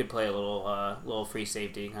he could play a little free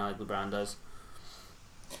safety, kind of like LeBron does.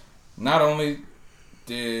 Not only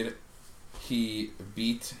did he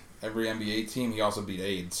beat every NBA team, he also beat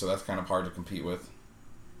AIDS, so that's kind of hard to compete with.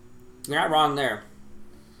 You're not wrong there.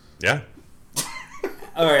 Yeah.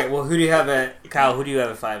 All right, well, who do you have at... Kyle, who do you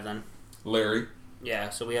have at 5, then? Larry. Yeah,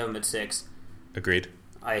 so we have him at 6, Agreed.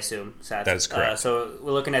 I assume. Seth. That is correct. So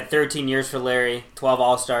we're looking at 13 years for Larry, 12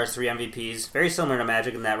 All-Stars, 3 MVPs. Very similar to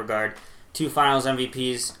Magic in that regard. 2 Finals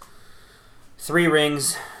MVPs, 3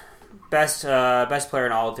 rings. Best player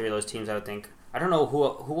in all 3 of those teams, I would think. I don't know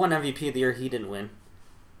who won MVP of the year he didn't win.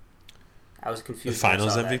 I was confused. The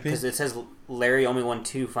Finals MVP? Because it says Larry only won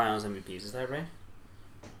 2 Finals MVPs. Is that right?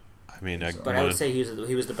 I mean, But I would say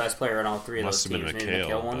he was the best player in all 3 of those must have teams. been Maybe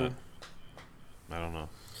McHale, won. I don't know.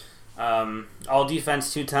 All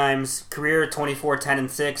defense 2 times. Career 24, 10, and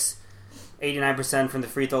 6. 89% from the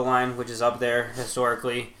free throw line, which is up there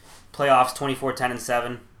historically. Playoffs 24, 10, and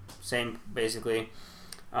 7. Same, basically.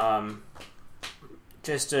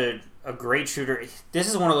 Just a great shooter. This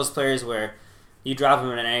is one of those players where you drop him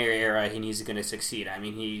in any era, he's going to succeed. I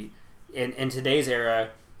mean, in today's era,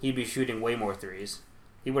 he'd be shooting way more threes.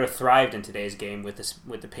 He would have thrived in today's game with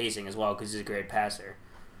the pacing as well, because he's a great passer.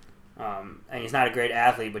 And he's not a great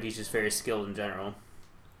athlete, but he's just very skilled in general.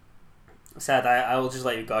 Seth, I will just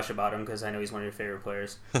let you gush about him because I know he's one of your favorite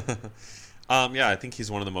players. Yeah, I think he's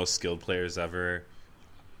one of the most skilled players ever.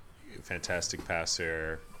 Fantastic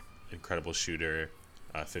passer, incredible shooter,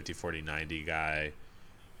 50, 40, 90 guy,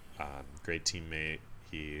 great teammate.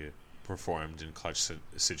 He performed in clutch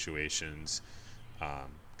situations,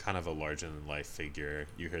 kind of a larger than life figure.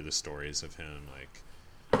 You hear the stories of him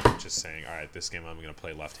like just saying, "All right, this game I'm going to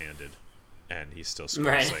play left-handed," and he still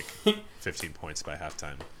scores like 15 points by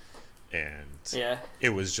halftime. And it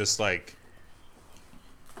was just like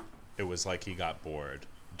he got bored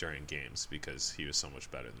during games because he was so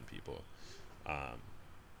much better than people.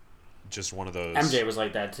 Just one of those. MJ was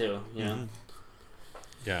like that too, you know.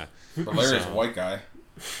 Yeah, but Larry's a white guy,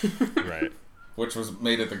 right? Which was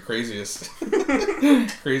made it the craziest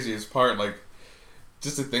part. Like,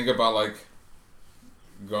 just to think about like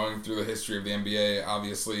going through the history of the NBA.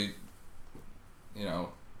 Obviously, you know,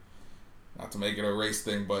 not to make it a race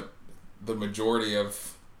thing, but the majority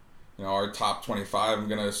of, you know, our top 25, I'm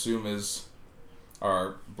gonna assume, is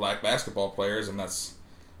our black basketball players, and that's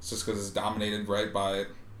just because it's dominated right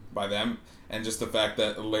by them, and just the fact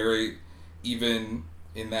that Larry, even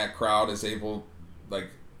in that crowd, is able like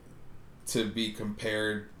to be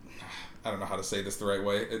compared. I don't know how to say this the right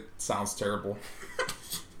way. It sounds terrible.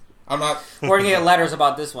 I'm not. We're gonna get letters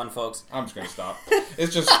about this one, folks. I'm just gonna stop.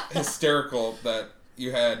 It's just hysterical that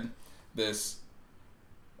you had this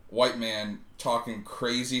white man talking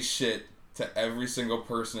crazy shit to every single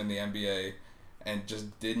person in the NBA and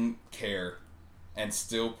just didn't care and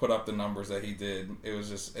still put up the numbers that he did. It was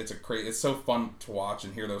just, it's so fun to watch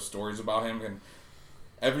and hear those stories about him. And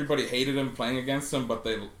everybody hated him playing against him, but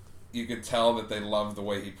you could tell that they loved the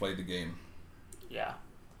way he played the game. Yeah.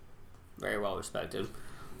 Very well respected.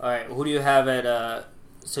 All right, who do you have at,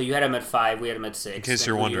 so you had him at 5, we had him at 6. In case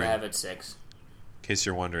you're wondering. Who do you have at 6? In case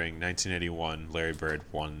you're wondering, 1981, Larry Bird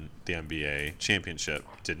won the NBA championship,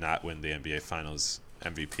 did not win the NBA Finals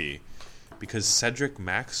MVP, because Cedric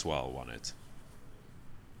Maxwell won it.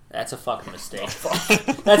 That's a fucking mistake.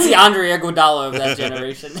 That's the Andre Iguodala of that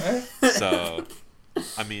generation. So,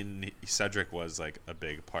 I mean, Cedric was like a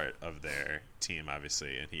big part of their team,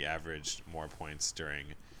 obviously, and he averaged more points during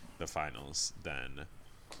the finals than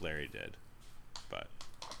Larry did. But,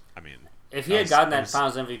 I mean, if he had gotten that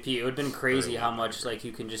Finals MVP, it would have been crazy how much like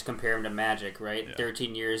you can just compare him to Magic, right? Yeah.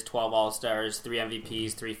 13 years, 12 All-Stars, 3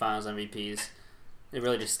 MVPs, 3 Finals MVPs. It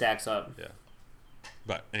really just stacks up. Yeah.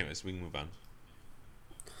 But anyways, we can move on.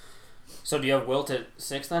 So do you have Wilt at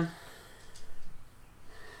 6 then?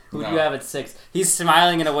 Who do you have at 6? He's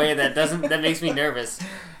smiling in a way that makes me nervous.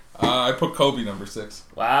 I put Kobe number 6.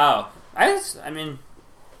 Wow. I mean,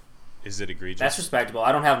 is it egregious? That's respectable.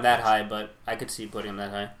 I don't have him that high, but I could see putting him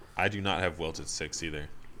that high. I do not have Wilt at 6 either.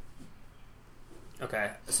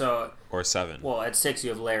 Okay, so... Or 7. Well, at 6 you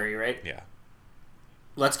have Larry, right? Yeah.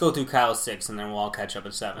 Let's go through Kyle's 6, and then we'll all catch up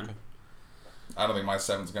at 7. Okay. I don't think my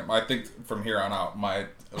 7's going to... I think from here on out, my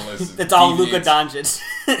list it's all Luka Doncic.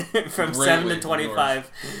 From 7 to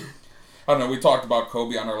 25. I don't know, we talked about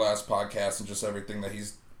Kobe on our last podcast and just everything that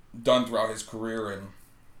he's done throughout his career, and,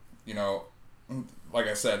 you know, like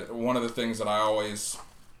I said, one of the things that I always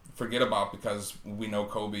forget about, because we know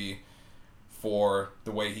Kobe for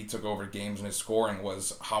the way he took over games and his scoring,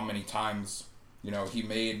 was how many times, you know, he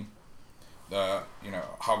made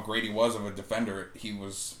how great he was of a defender. He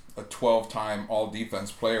was a 12-time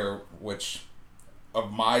all-defense player, which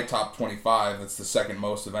of my top 25, that's the second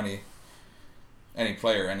most of any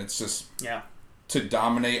player. And it's just to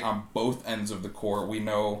dominate on both ends of the court. We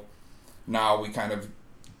know now we kind of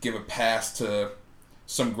give a pass to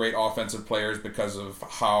some great offensive players because of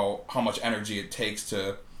how much energy it takes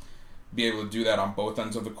to be able to do that on both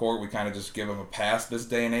ends of the court. We kind of just give him a pass this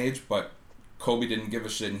day and age, but Kobe didn't give a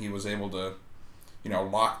shit, and he was able to, you know,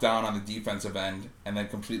 lock down on the defensive end and then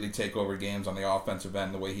completely take over games on the offensive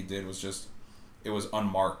end. The way he did was just, it was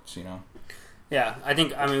unmarked, you know. Yeah, I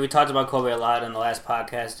mean, we talked about Kobe a lot in the last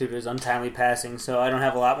podcast due to his untimely passing, so I don't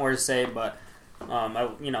have a lot more to say, but,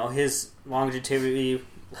 his longevity,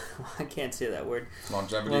 I can't say that word.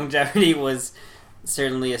 Longevity was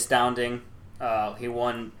certainly astounding. He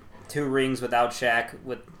won 2 rings without Shaq,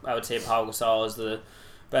 with, I would say, Pau Gasol is the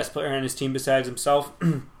best player on his team besides himself,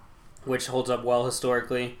 which holds up well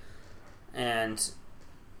historically. And,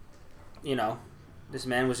 you know, this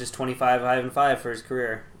man was just 25-5 for his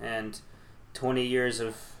career, and 20 years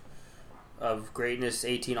of greatness,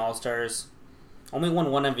 18 All-Stars. Only won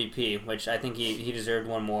 1 MVP, which I think he deserved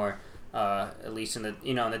one more, at least in the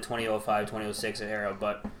 2005-2006 era,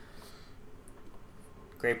 but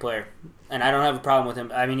great player. And I don't have a problem with him.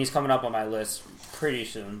 I mean, he's coming up on my list pretty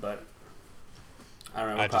soon, but I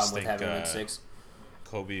don't have a problem with having him at 6.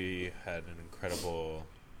 Kobe had an incredible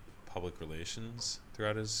public relations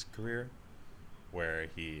throughout his career, where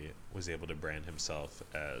he was able to brand himself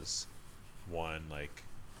as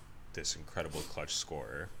this incredible clutch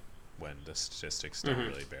scorer when the statistics don't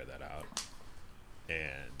really bear that out.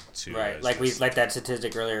 and two Right, like that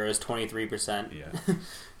statistic earlier, it was 23%. Yeah,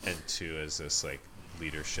 and two is this like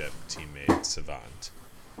leadership teammate savant,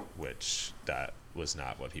 which that was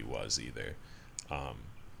not what he was either.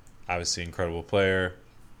 Obviously, incredible player.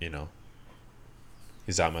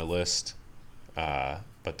 He's on my list,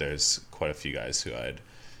 but there's quite a few guys who I'd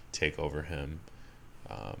take over him.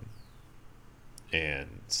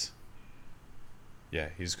 And yeah,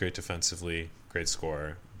 he's great defensively, great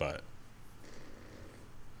scorer, but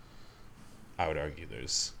I would argue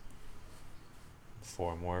there's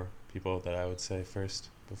 4 more people that I would say first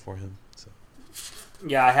before him. So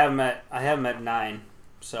Yeah, I have him at 9,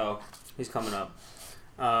 so he's coming up.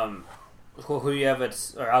 Who do you have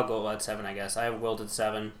at? Or I'll go at 7, I guess. I have Wilt at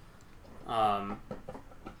 7. I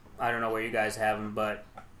don't know where you guys have him, but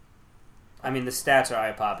I mean the stats are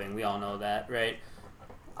eye popping. We all know that, right?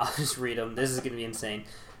 I'll just read them. This is going to be insane.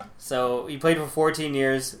 So he played for 14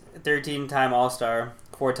 years, 13-time All-Star,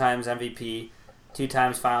 4 times MVP, 2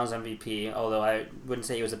 times Finals MVP. Although I wouldn't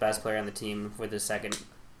say he was the best player on the team with his second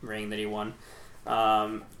ring that he won.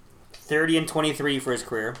 30 and 23 for his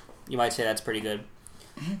career. You might say that's pretty good.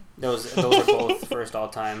 Those are both first all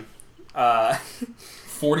time.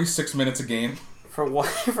 46 minutes a game. For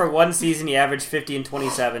one season, he averaged 50 and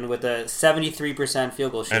 27 with a 73%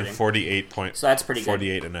 field goal shooting. And 48 points. So that's pretty good.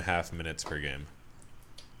 48 and a half minutes per game.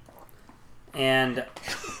 And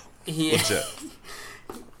he Legit.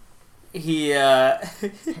 he How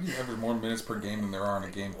do you average more minutes per game than there are in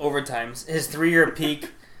a game? overtimes. His 3-year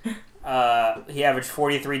peak, he averaged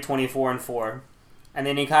 43, 24, and 4. And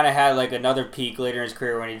then he kind of had like another peak later in his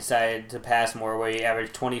career when he decided to pass more, where he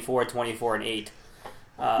averaged 24, 24, and 8.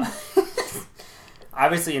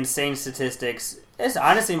 Obviously, insane statistics. This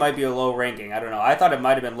honestly might be a low ranking. I don't know. I thought it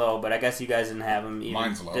might have been low, but I guess you guys didn't have him even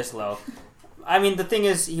Mine's low. this low. I mean, the thing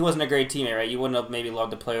is, he wasn't a great teammate, right? You wouldn't have maybe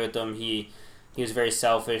loved to play with him. He was very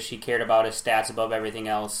selfish. He cared about his stats above everything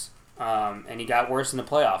else, and he got worse in the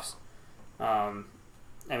playoffs. I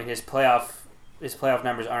mean, his playoff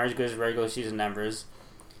numbers aren't as good as regular season numbers.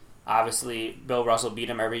 Obviously, Bill Russell beat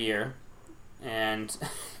him every year, and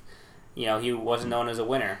he wasn't known as a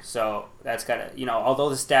winner. So that's kind of although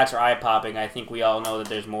the stats are eye popping, I think we all know that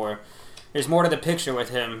there's more to the picture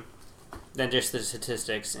with him than just the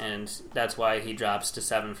statistics, and that's why he drops to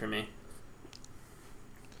 7 for me.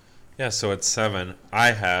 Yeah, so at 7,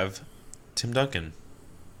 I have Tim Duncan.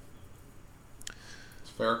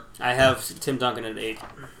 It's fair. I have Tim Duncan at 8.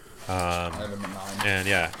 I have him at 9. And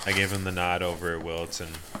yeah, I gave him the nod over Wilt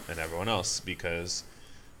and everyone else because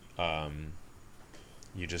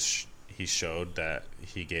he showed that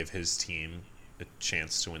he gave his team a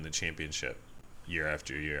chance to win the championship year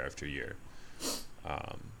after year after year.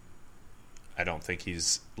 I don't think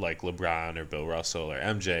he's like LeBron or Bill Russell or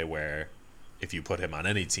MJ, where if you put him on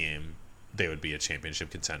any team, they would be a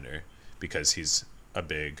championship contender because he's a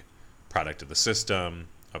big product of the system,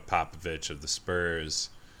 of Popovich, of the Spurs,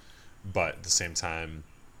 but at the same time,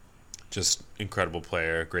 just incredible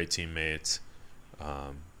player, great teammate.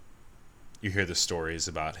 You hear the stories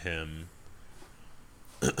about him.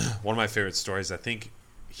 One of my favorite stories, I think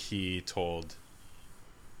he told...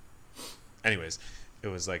 Anyways, it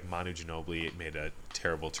was like Manu Ginobili made a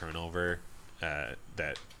terrible turnover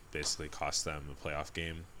that basically cost them the playoff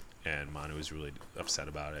game, and Manu was really upset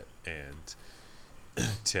about it. And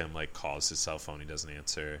Tim calls his cell phone, he doesn't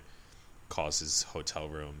answer. Calls his hotel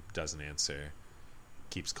room, doesn't answer.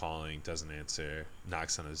 Keeps calling, doesn't answer.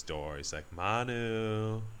 Knocks on his door. He's like,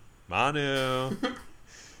 Manu.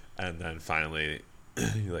 And then finally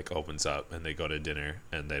he opens up and they go to dinner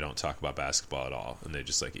and they don't talk about basketball at all, and they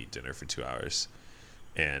just eat dinner for 2 hours.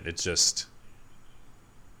 And it's just,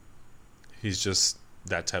 he's just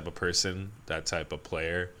that type of person, that type of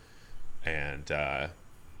player. And I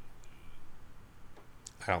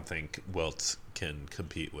don't think Wilt can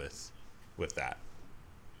compete with that.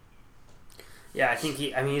 Yeah, I think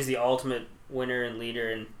he's the ultimate winner and leader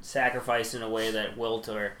and sacrifice in a way that Wilt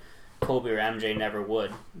or Kobe or MJ never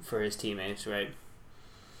would for his teammates, right?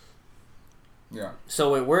 Yeah.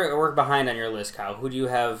 So wait, we're behind on your list, Kyle. Who do you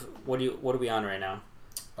have? What are we on right now?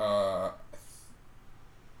 I'm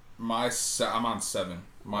on 7.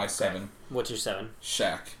 My Okay. 7. What's your 7?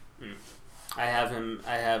 Shaq. I have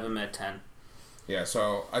him at 10. Yeah,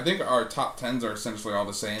 so I think our top 10s are essentially all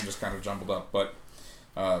the same, just kind of jumbled up. But,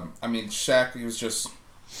 Shaq, he was just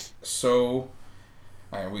so...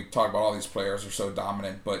 we talk about all these players are so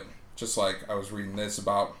dominant, but just I was reading this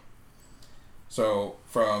about... So,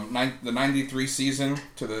 from the 93 season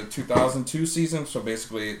to the 2002 season, so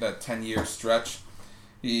basically that 10-year stretch,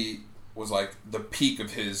 he was the peak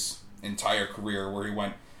of his entire career, where he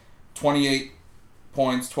went 28,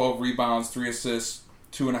 points, 12 rebounds, 3 assists,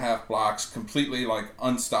 2.5 blocks, completely like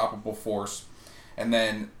unstoppable force. And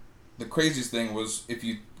then the craziest thing was if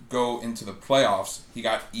you go into the playoffs, he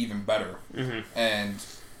got even better. Mm-hmm. And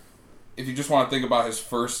if you just want to think about his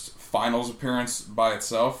first finals appearance by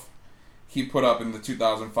itself, he put up in the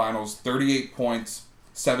 2000 finals 38 points,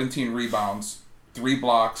 17 rebounds, 3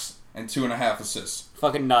 blocks, and 2.5 assists.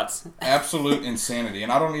 Fucking nuts. Absolute insanity.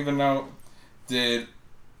 And I don't even know, did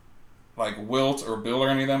like Wilt or Bill or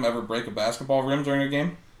any of them ever break a basketball rim during a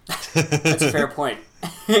game? That's a fair point.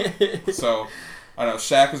 So, I don't know,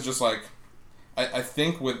 Shaq is just like, I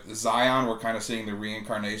think with Zion, we're kind of seeing the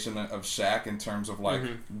reincarnation of Shaq in terms of like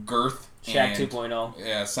girth. Shaq and, 2.0.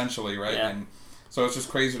 Yeah, essentially, right? Yeah. And so it's just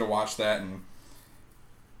crazy to watch that, and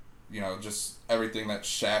just everything that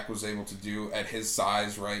Shaq was able to do at his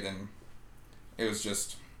size, right? And it was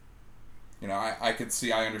just, I could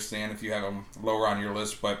see, I understand if you have him lower on your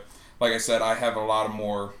list, but like I said, I have a lot of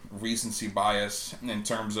more recency bias in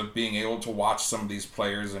terms of being able to watch some of these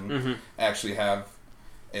players and actually have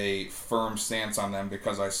a firm stance on them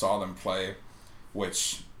because I saw them play,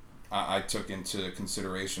 which I took into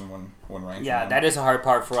consideration when ranking Yeah, them. that is a hard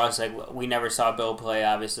part for us. Like, we never saw Bill play,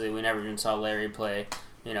 obviously. We never even saw Larry play,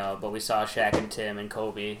 but we saw Shaq and Tim and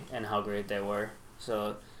Kobe and how great they were.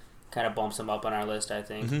 So it kind of bumps them up on our list, I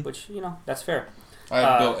think, which, that's fair. I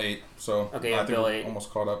had Bill 8, so okay, I think Bill we're 8. almost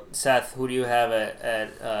caught up. Seth, who do you have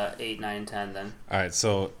at 8, 9, 10 then? All right,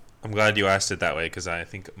 so I'm glad you asked it that way because I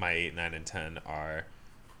think my 8, 9, and 10 are...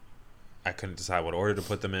 I couldn't decide what order to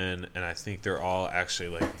put them in, and I think they're all actually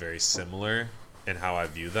like very similar in how I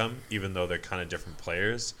view them, even though they're kind of different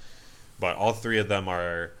players. But all three of them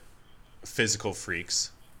are physical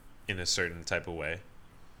freaks in a certain type of way,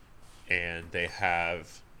 and they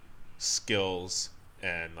have skills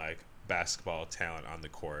and like basketball talent on the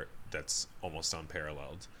court that's almost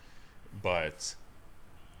unparalleled. But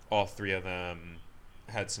all three of them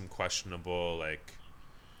had some questionable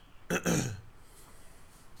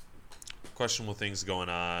questionable things going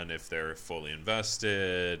on, if they're fully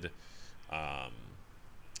invested, are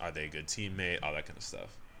they a good teammate, all that kind of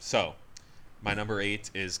stuff. So my number 8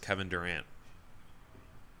 is Kevin Durant.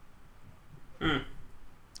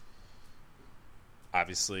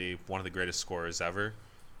 Obviously one of the greatest scorers ever.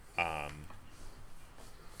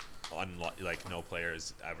 Like no player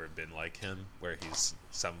has ever been like him, where he's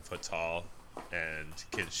 7 foot tall and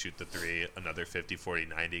can shoot the three. Another 50, 40,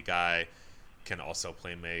 90 guy can also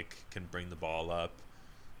play make, can bring the ball up.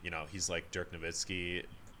 He's like Dirk Nowitzki,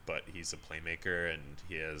 but he's a playmaker and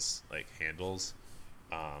he has like handles.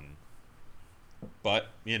 But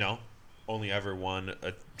only ever won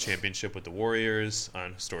a championship with the Warriors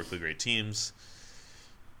on historically great teams.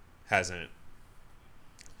 Hasn't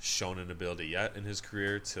shown an ability yet in his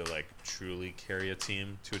career to like truly carry a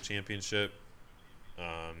team to a championship.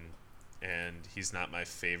 And he's not my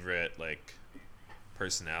favorite like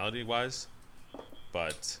personality wise.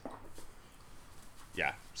 But,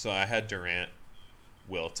 yeah. So I had Durant,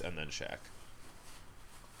 Wilt, and then Shaq.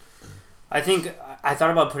 I thought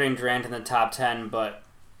about putting Durant in the top 10, but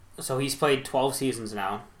so he's played 12 seasons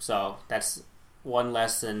now, so that's one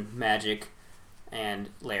less than Magic and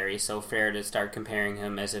Larry, so fair to start comparing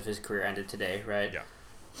him as if his career ended today, right? Yeah.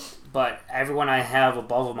 But everyone I have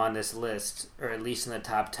above him on this list, or at least in the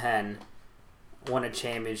top 10, won a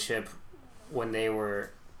championship when they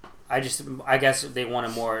were... I guess they won a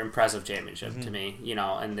more impressive championship to me,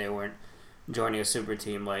 and they weren't joining a super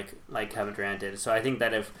team like Kevin Durant did. So I think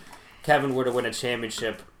that if Kevin were to win a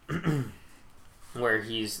championship where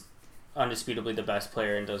he's undisputably the best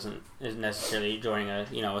player and isn't necessarily joining a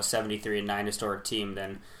 73-9 historic team,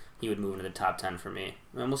 then he would move into the top 10 for me.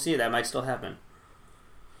 And we'll see. That might still happen.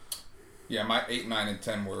 Yeah, my 8, 9, and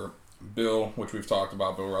 10 were Bill, which we've talked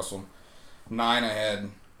about, Bill Russell. 9, I had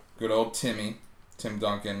good old Tim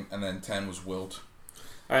Duncan, and then 10 was Wilt.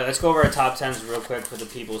 All right, let's go over our top 10s real quick for the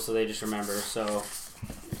people so they just remember. So,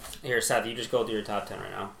 here, Seth, you just go through your top 10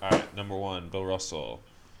 right now. All right, number 1, Bill Russell,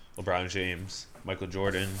 LeBron James, Michael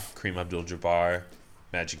Jordan, Kareem Abdul-Jabbar,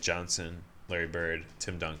 Magic Johnson, Larry Bird,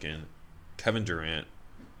 Tim Duncan, Kevin Durant,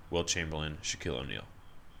 Wilt Chamberlain, Shaquille O'Neal.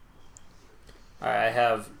 All right, I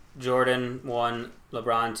have Jordan 1,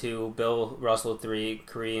 LeBron 2, Bill Russell 3,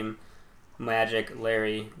 Kareem, Magic,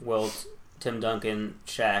 Larry, Wilt, Tim Duncan,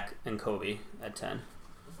 Shaq, and Kobe at 10.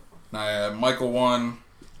 I have Michael 1,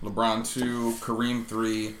 LeBron 2, Kareem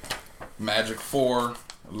 3, Magic 4,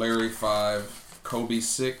 Larry 5, Kobe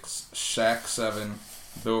 6, Shaq 7,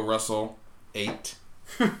 Bill Russell 8,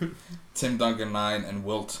 Tim Duncan 9, and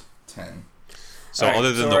Wilt 10. So right,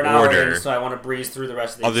 other than we're the an hour order, in, so I want to breeze through the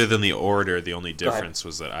rest of these. other than the order, the only difference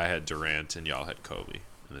was that I had Durant and y'all had Kobe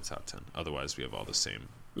in the top 10. Otherwise, we have all the same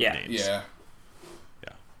Yeah. names. Yeah.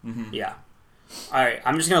 Yeah. Mm-hmm. Yeah. All right,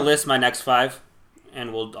 I'm just going to list my next 5,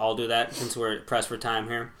 and we'll all do that since we're pressed for time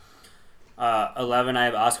here. 11, I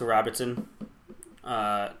have Oscar Robertson.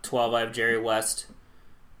 12, I have Jerry West.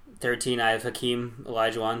 13, I have Hakeem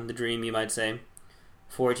Olajuwon, the dream, you might say.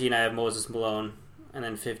 14, I have Moses Malone. And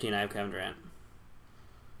then 15, I have Kevin Durant.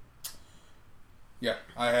 Yeah,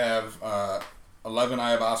 I have 11,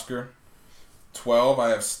 I have Oscar. 12, I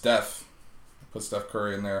have Steph. Put Steph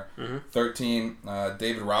Curry in there. Mm-hmm. 13,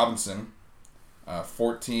 David Robinson.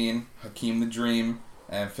 14, Hakeem the Dream.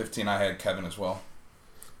 And 15, I had Kevin as well.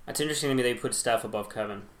 That's interesting to me they put Steph above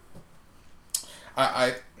Kevin.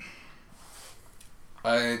 I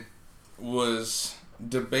was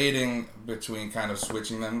debating between kind of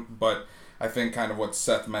switching them, but I think kind of what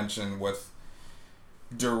Seth mentioned with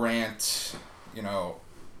Durant, you know,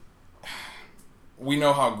 we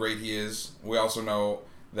know how great he is. We also know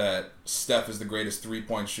that Steph is the greatest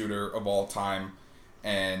three-point shooter of all time.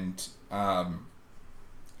 And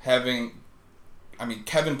Kevin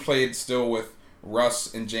played still with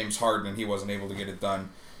Russ and James Harden, and he wasn't able to get it done.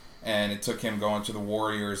 And it took him going to the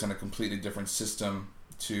Warriors in a completely different system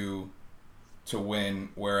to win.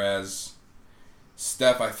 Whereas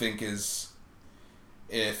Steph, I think,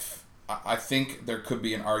 I think there could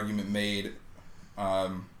be an argument made.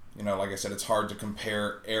 Like I said, it's hard to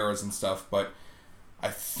compare eras and stuff, but I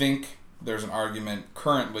think there's an argument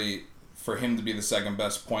currently for him to be the second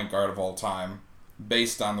best point guard of all time,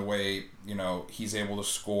 based on the way, he's able to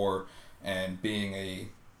score and being a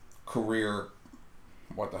career,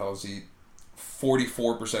 what the hell is he,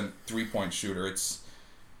 44% three-point shooter. It's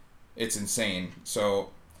insane.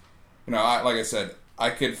 So, like I said, I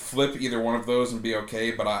could flip either one of those and be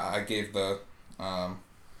okay, but I gave it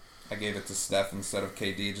to Steph instead of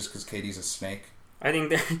KD just because KD's a snake. I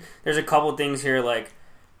think there's a couple things here, like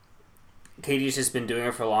KD's just been doing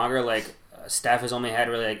it for longer. Like Steph has only had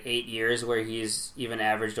really 8 years where he's even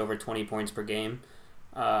averaged over 20 points per game,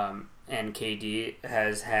 and KD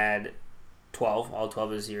has had 12. All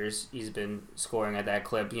 12 of his years he's been scoring at that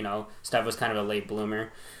clip. Steph was kind of a late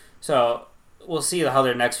bloomer, so we'll see how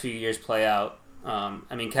their next few years play out.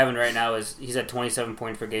 Kevin right now he's at 27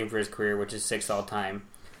 points per game for his career, which is 6th all time,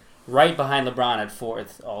 right behind LeBron at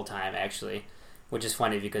 4th all time actually, which is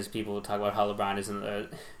funny because people talk about how LeBron isn't the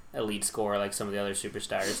elite scorer like some of the other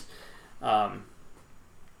superstars.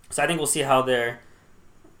 So I think we'll see how their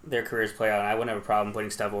careers play out. And I wouldn't have a problem putting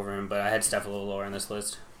Steph over him, but I had Steph a little lower on this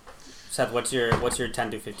list. Seth, what's your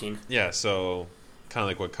 10 to 15? Yeah, so kind of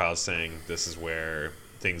like what Kyle's saying, this is where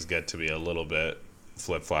things get to be a little bit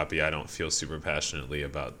flip-floppy. I don't feel super passionately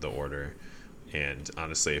about the order. And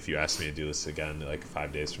honestly, if you asked me to do this again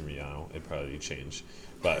 5 days from now, it'd probably change.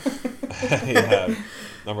 But I have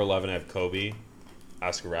number 11, I have Kobe,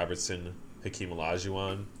 Oscar Robertson, Hakeem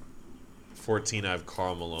Olajuwon. 14, I have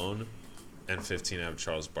Karl Malone. And 15, I have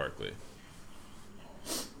Charles Barkley.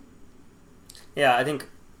 Yeah, I think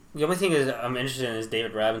the only thing I'm interested in is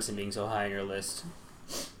David Robinson being so high on your list.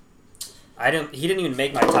 He didn't even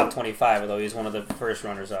make my top 25, although he was one of the first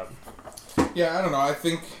runners up. Yeah, I don't know. I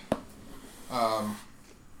think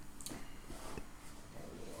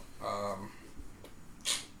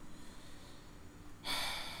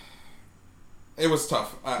it was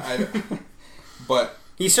tough. But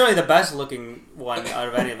he's certainly the best looking one out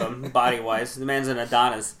of any of them, body wise. The man's an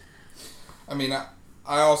Adonis. I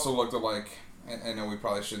also looked at I know we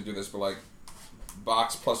probably shouldn't do this, but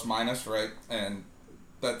box plus minus, right? And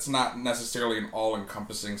that's not necessarily an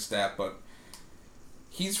all-encompassing stat, but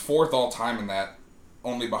he's 4th all time in that,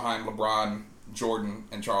 only behind LeBron, Jordan,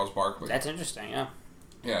 and Charles Barkley. That's interesting, yeah.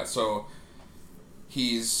 Yeah, so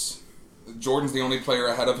Jordan's the only player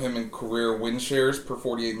ahead of him in career win shares per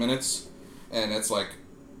 48 minutes, and it's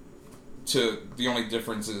the only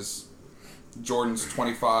difference is Jordan's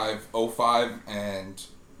 25.05 and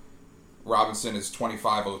Robinson is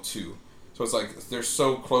 25.02. So it's they're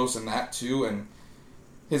so close in that too, and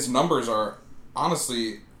his numbers are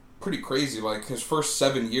honestly pretty crazy. His first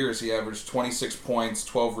 7 years, he averaged 26 points,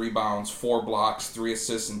 12 rebounds, 4 blocks, 3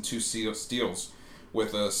 assists, and 2 steals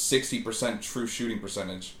with a 60% true shooting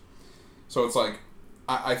percentage. So it's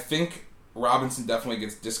I think Robinson definitely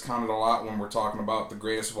gets discounted a lot when we're talking about the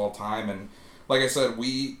greatest of all time. And like I said,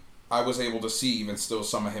 I was able to see even still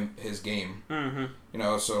some of his game. Mm-hmm.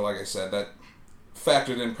 So like I said, that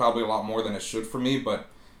factored in probably a lot more than it should for me, but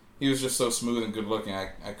he was just so smooth and good looking,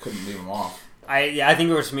 I couldn't leave him off. I think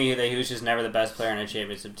it was me that he was just never the best player on a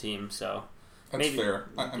championship team. So that's fair.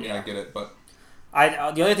 I get it, but the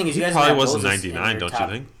other thing is you guys probably wasn't 99, don't you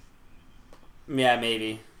think? Yeah,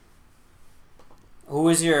 maybe. Who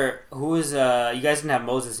is you guys didn't have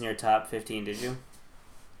Moses in your top 15, did you?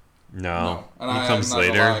 No. And He comes I'm not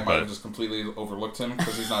later, gonna lie, I might but have just completely overlooked him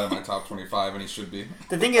because he's not in my top 25 and he should be.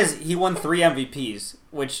 The thing is, he won 3 MVPs,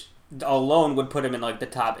 which alone would put him in like the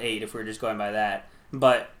top 8 if we were just going by that.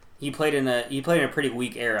 But he played in a pretty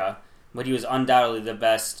weak era, but he was undoubtedly the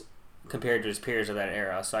best compared to his peers of that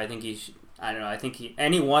era. So I think he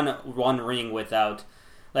won one ring without,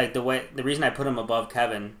 like, the reason I put him above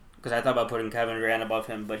Kevin, because I thought about putting Kevin Durant above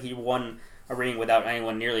him, but he won a ring without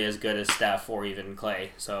anyone nearly as good as Steph or even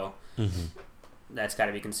Clay. So that's got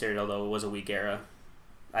to be considered, although it was a weak era.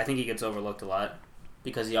 I think he gets overlooked a lot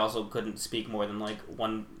because he also couldn't speak more than like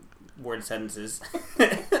one word sentences.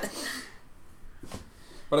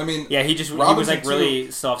 But I mean, yeah, he was like really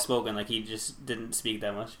soft spoken, like he just didn't speak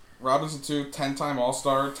that much. Robinson too, 10-time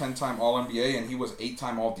All-Star, 10-time All-NBA, and he was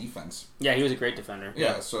 8-time All-Defense. Yeah, he was a great defender.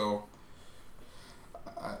 Yeah, so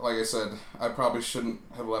like I said, I probably shouldn't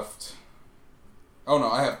have left. Oh no,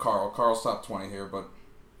 I have Carl. Carl's top 20 here, but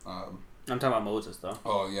I'm talking about Moses though.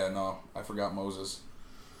 Oh yeah, no, I forgot Moses.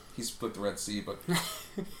 He split the Red Sea, but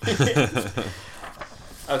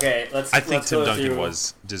okay, I think Tim Duncan through.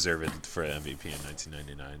 was deserved for MVP in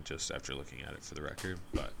 1999, just after looking at it for the record.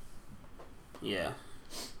 But yeah.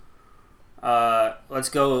 Let's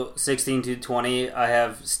go 16 to 20. I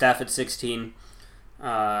have Steph at 16,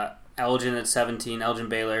 Elgin at 17, Elgin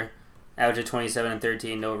Baylor, average at 27 and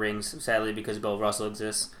 13, no rings, sadly, because Bill Russell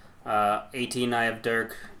exists. 18, I have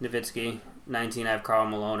Dirk Nowitzki, 19, I have Karl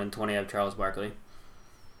Malone, and 20, I have Charles Barkley.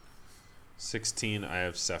 16, I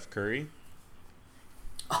have Steph Curry.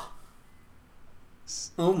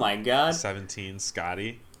 Oh my god. 17,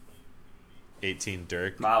 Scotty. 18,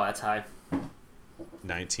 Dirk. Wow, that's high.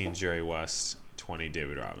 19, Jerry West. 20,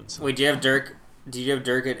 David Robinson. Wait, do you have Dirk? Did you have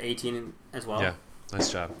Dirk at 18 as well? Yeah,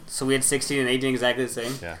 nice job. So we had 16 and 18 exactly the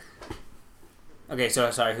same? Yeah. Okay, so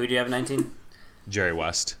sorry, who do you have at 19? Jerry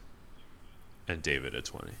West. And David at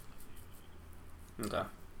 20. Okay.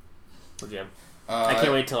 What'd you have? I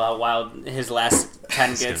can't wait till how wild his last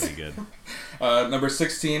 10 It's gets. going to be good. Number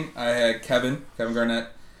 16, I had Kevin Garnett.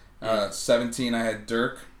 17, I had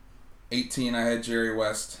Dirk. 18, I had Jerry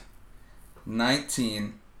West.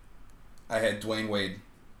 19, I had Dwayne Wade.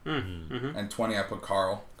 Mm-hmm. And 20, I put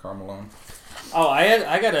Karl Malone. Oh,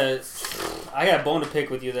 I got a bone to pick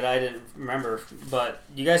with you that I didn't remember, but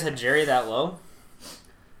you guys had Jerry that low?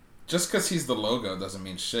 Just because he's the logo doesn't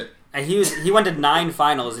mean shit. And he went to 9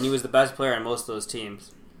 finals, and he was the best player on most of those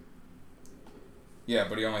teams. Yeah,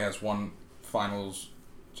 but he only has one finals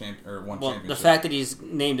championship. The fact that he's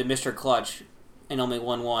named a Mr. Clutch and only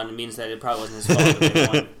won one means that it probably wasn't his fault that they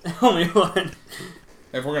won. Only one.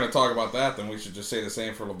 If we're going to talk about that, then we should just say the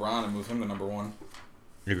same for LeBron and move him to number 1.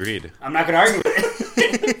 Agreed. I'm not going to argue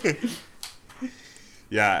with it.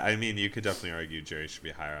 Yeah, I mean, you could definitely argue Jerry should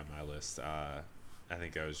be higher on my list. I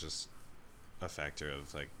think I was just a factor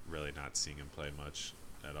of, like, really not seeing him play much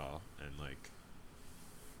at all. And, like,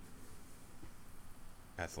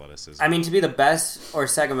 athleticism. I mean, to be the best or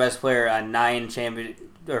second best player on 9 champion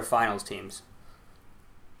or finals teams.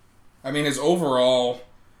 I mean, his overall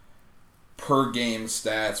per game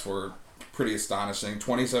stats were pretty astonishing.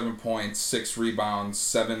 27 points, 6 rebounds,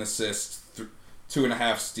 7 assists,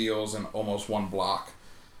 2.5 steals, and almost 1 block.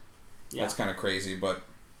 Yeah. That's kind of crazy, but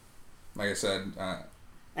like I said...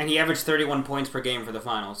 and he averaged 31 points per game for the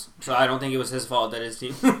finals. So I don't think it was his fault that his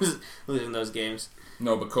team was losing those games.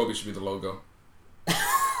 No, but Kobe should be the logo.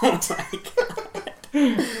 Oh my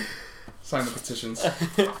god. Sign the petitions.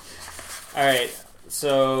 Alright,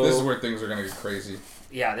 so... This is where things are going to get crazy.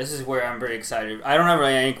 Yeah, this is where I'm pretty excited. I don't have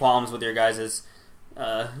really any qualms with your guys'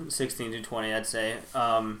 16 to 20, I'd say.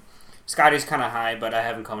 Scotty's kind of high, but I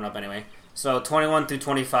have him coming up anyway. So 21 through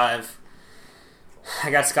 25,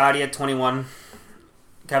 I got Scotty at 21,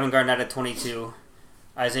 Kevin Garnett at 22,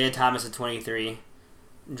 Isaiah Thomas at 23,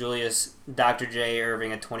 Julius Dr. J.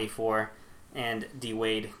 Irving at 24, and D.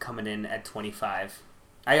 Wade coming in at 25.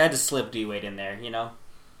 I had to slip D. Wade in there, you know?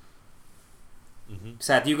 Mm-hmm.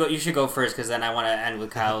 Seth, you should go first because then I want to end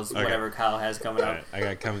with Kyle's Okay. whatever Kyle has coming up. Right. I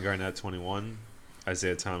got Kevin Garnett 21,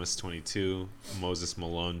 Isaiah Thomas 22, Moses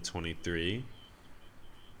Malone 23,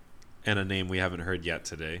 and a name we haven't heard yet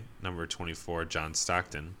today, number 24, John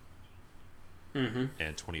Stockton,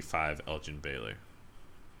 and 25, Elgin Baylor.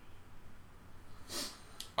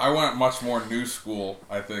 I went much more new school,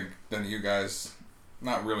 I think, than you guys.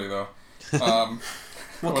 Not really, though.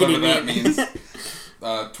 What can you that mean? means.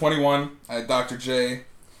 21, I had Dr. J.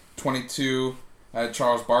 22, I had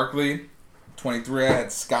Charles Barkley. 23, I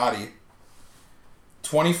had Scotty.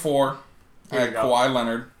 24, I had Kawhi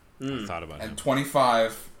Leonard. I thought about him. And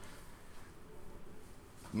 25,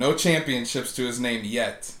 No championships to his name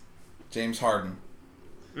yet. James Harden.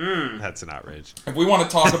 That's an outrage. If we want to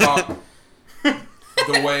talk about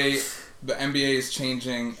the way the NBA is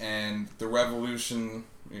changing and the revolution,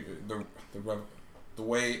 the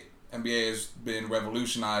way NBA has been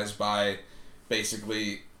revolutionized by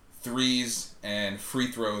basically threes and free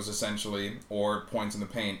throws, essentially, or points in the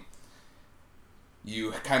paint,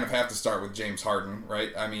 you kind of have to start with James Harden,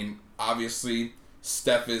 right? I mean, obviously,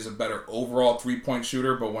 Steph is a better overall three-point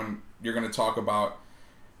shooter, but when you're going to talk about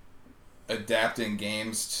adapting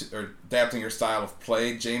games or adapting your style of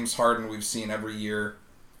play, James Harden, we've seen every year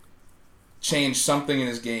change something in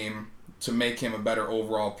his game to make him a better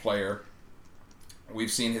overall player.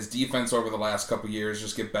 We've seen his defense over the last couple years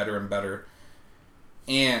just get better and better.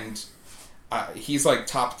 And he's like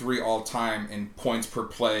top 3 all-time in points per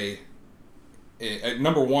play.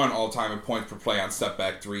 Number 1 all-time in points per play on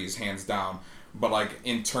step-back threes, hands down. But like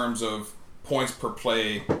in terms of points per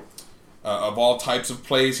play of all types of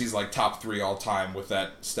plays, he's like top 3 all-time with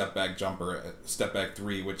that step-back jumper, step-back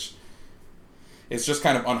three, which it's just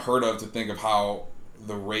kind of unheard of to think of how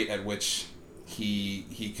the rate at which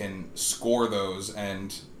he can score those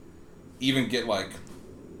and even get like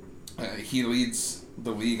he leads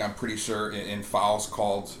the league, I'm pretty sure, in fouls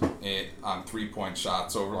called on 3-point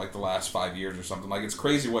shots over like the last 5 years or something. Like, it's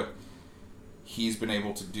crazy what he's been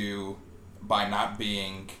able to do by not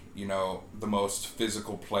being, you know, the most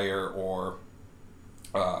physical player or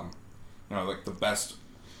like the best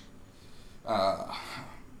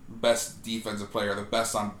defensive player, the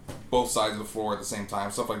best on both sides of the floor at the same time,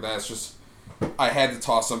 stuff like that. It's just, I had to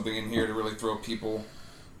toss something in here to really throw people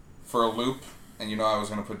for a loop, and I was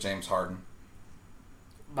going to put James Harden.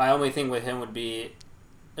 My only thing with him would be,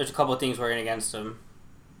 there's a couple of things working against him.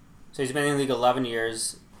 So he's been in the league 11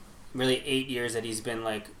 years, really 8 years that he's been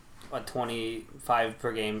like a 25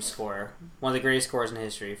 per game scorer. One of the greatest scorers in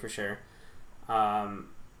history, for sure. No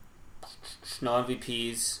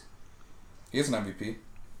MVPs. He is an MVP.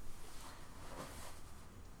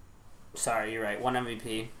 Sorry, you're right. 1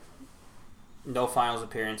 MVP. No finals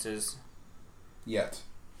appearances. Yet.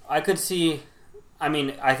 I could see... I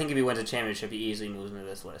mean, I think if he wins a championship, he easily moves into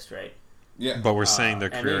this list, right? Yeah. But we're saying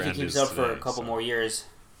their career end. And if he keeps up today, for a couple more years...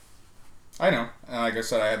 I know. And like I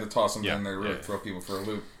said, I had to toss him in there to really Yeah. throw people for a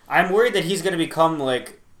loop. I'm worried that he's going to become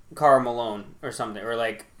like Karl Malone or something. Or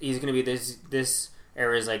like, he's going to be this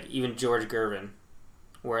era's like even George Gervin.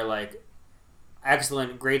 Where like,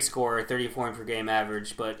 excellent, great scorer, 34 per game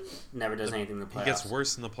average, but never does anything in the playoffs. He gets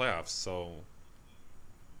worse in the playoffs, so...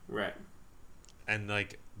 Right. And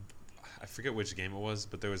like... I forget which game it was,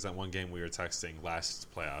 but there was that one game we were texting last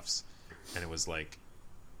playoffs, and it was like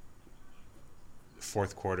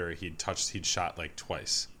fourth quarter he'd shot like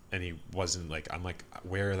twice, and he wasn't like, I'm like,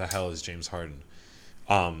 where the hell is James Harden?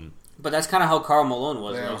 But that's kind of how Karl Malone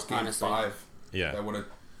was, Yeah, though, it was game honestly. 5. Yeah. That would have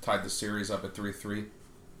tied the series up at 3-3.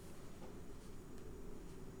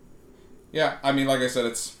 Yeah, I mean, like I said,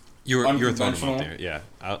 it's You were throwing him unconventional. up there. Yeah,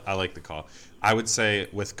 I like the call. I would say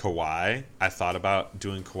with Kawhi, I thought about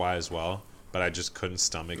doing Kawhi as well, but I just couldn't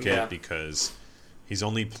stomach Yeah. it because he's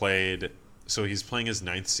only played... So he's playing his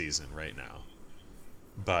 9th season right now.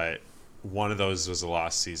 But one of those was a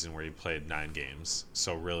lost season where he played 9 games.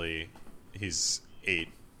 So really, he's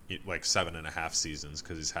 7.5 seasons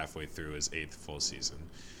because he's halfway through his 8th full season.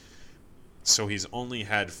 So he's only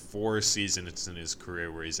had 4 seasons in his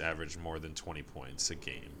career where he's averaged more than 20 points a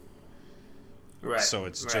game. Right. So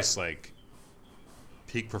it's right. just like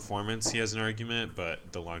peak performance, he has an argument, but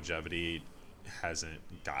the longevity hasn't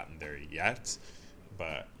gotten there yet.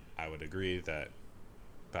 But I would agree that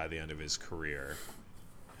by the end of his career,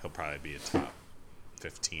 he'll probably be a top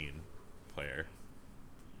 15 player.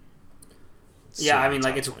 Yeah, I mean,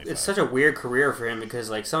 Certainly like, top it's 25. such a weird career for him because,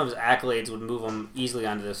 like, some of his accolades would move him easily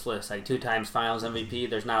onto this list. Like, 2 times Finals MVP.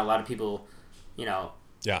 There's not a lot of people,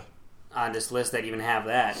 Yeah. on this list that even have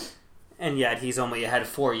that. And yet he's only had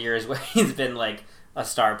 4 years where he's been, like, a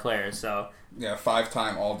star player. So Yeah,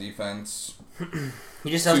 5-time All-Defense.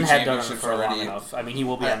 he just 2 doesn't have done it championships for long already. enough. I mean, he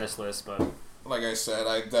will be on this list, but... Like I said,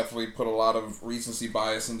 I definitely put a lot of recency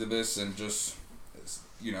bias into this and just,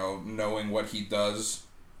 knowing what he does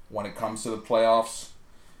when it comes to the playoffs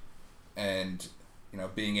and,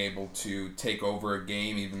 being able to take over a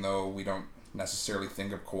game even though we don't necessarily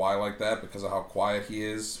think of Kawhi like that because of how quiet he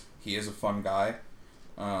is. He is a fun guy.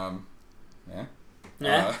 Yeah.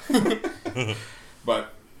 Yeah.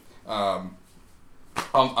 But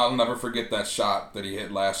I'll never forget that shot that he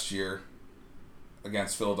hit last year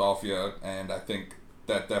against Philadelphia, and I think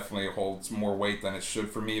that definitely holds more weight than it should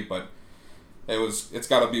for me. But it's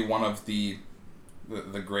got to be one of the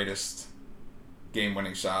greatest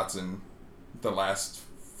game-winning shots in the last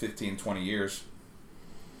 15, 20 years.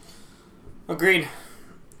 Agreed.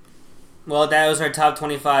 Well, that was our top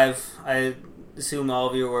 25. I assume all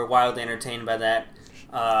of you were wildly entertained by that.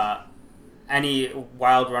 Any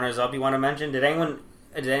wild runners-up you want to mention? Did anyone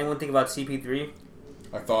think about CP3?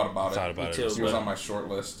 I thought about Thought it. about Me it. too. He was on my short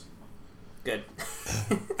list. Good.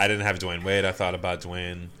 I didn't have Dwayne Wade. I thought about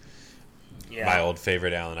Dwayne. Yeah. My old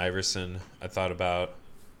favorite, Allen Iverson. I thought about.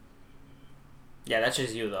 Yeah, that's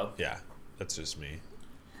just you, though. Yeah, that's just me.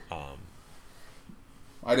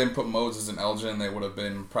 I didn't put Moses and Elgin. They would have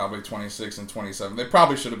been probably 26 and 27. They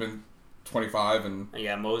probably should have been 25,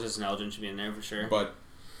 Yeah, Moses and Elgin should be in there for sure. but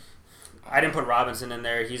I didn't put Robinson in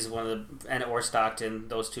there. He's one of the... or Stockton.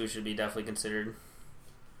 Those two should be definitely considered.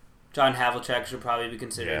 John Havlicek should probably be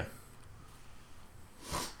considered.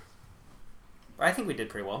 Yeah. But I think we did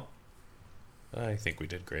pretty well. I think we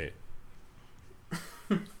did great.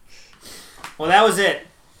 Well, that was it.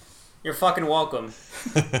 You're fucking welcome.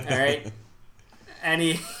 Alright?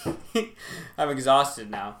 I'm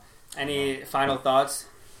exhausted now. Any final thoughts?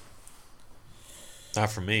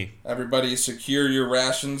 Not for me. everybody secure your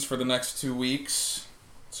rations for the next 2 weeks.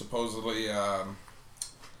 Supposedly,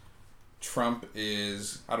 Trump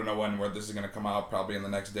is... I don't know where this is going to come out, probably in the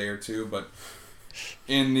next day or two, but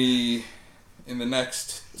in the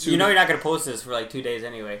next 2 You know you're not going to post this for like 2 days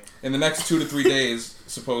anyway. In the next 2 to 3 days,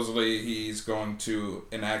 supposedly he's going to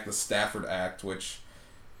enact the Stafford Act, which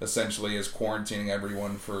essentially is quarantining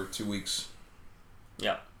everyone for 2 weeks.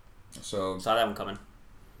 Yep. So Saw that one coming.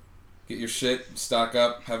 get your shit, stock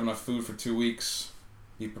up, have enough food for 2 weeks.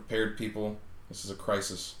 Be prepared, people. This is a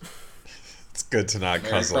crisis. It's good to not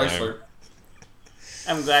Mary cause alarm. Chrysler.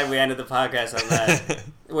 I'm glad we ended the podcast on that.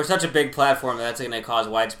 We're such a big platform that's going to cause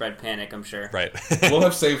widespread panic, I'm sure. Right. We'll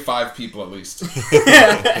have saved 5 people at least.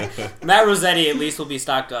 Matt Rossetti at least will be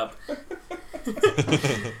stocked up.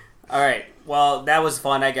 Alright, well, that was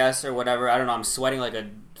fun, I guess, or whatever. I don't know, I'm sweating like a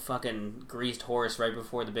fucking greased horse right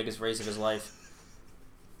before the biggest race of his life.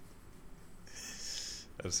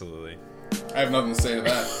 Absolutely. I have nothing to say to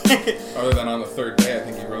that. Other than on the 3rd day, I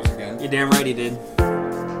think he rose again. You're damn right he did.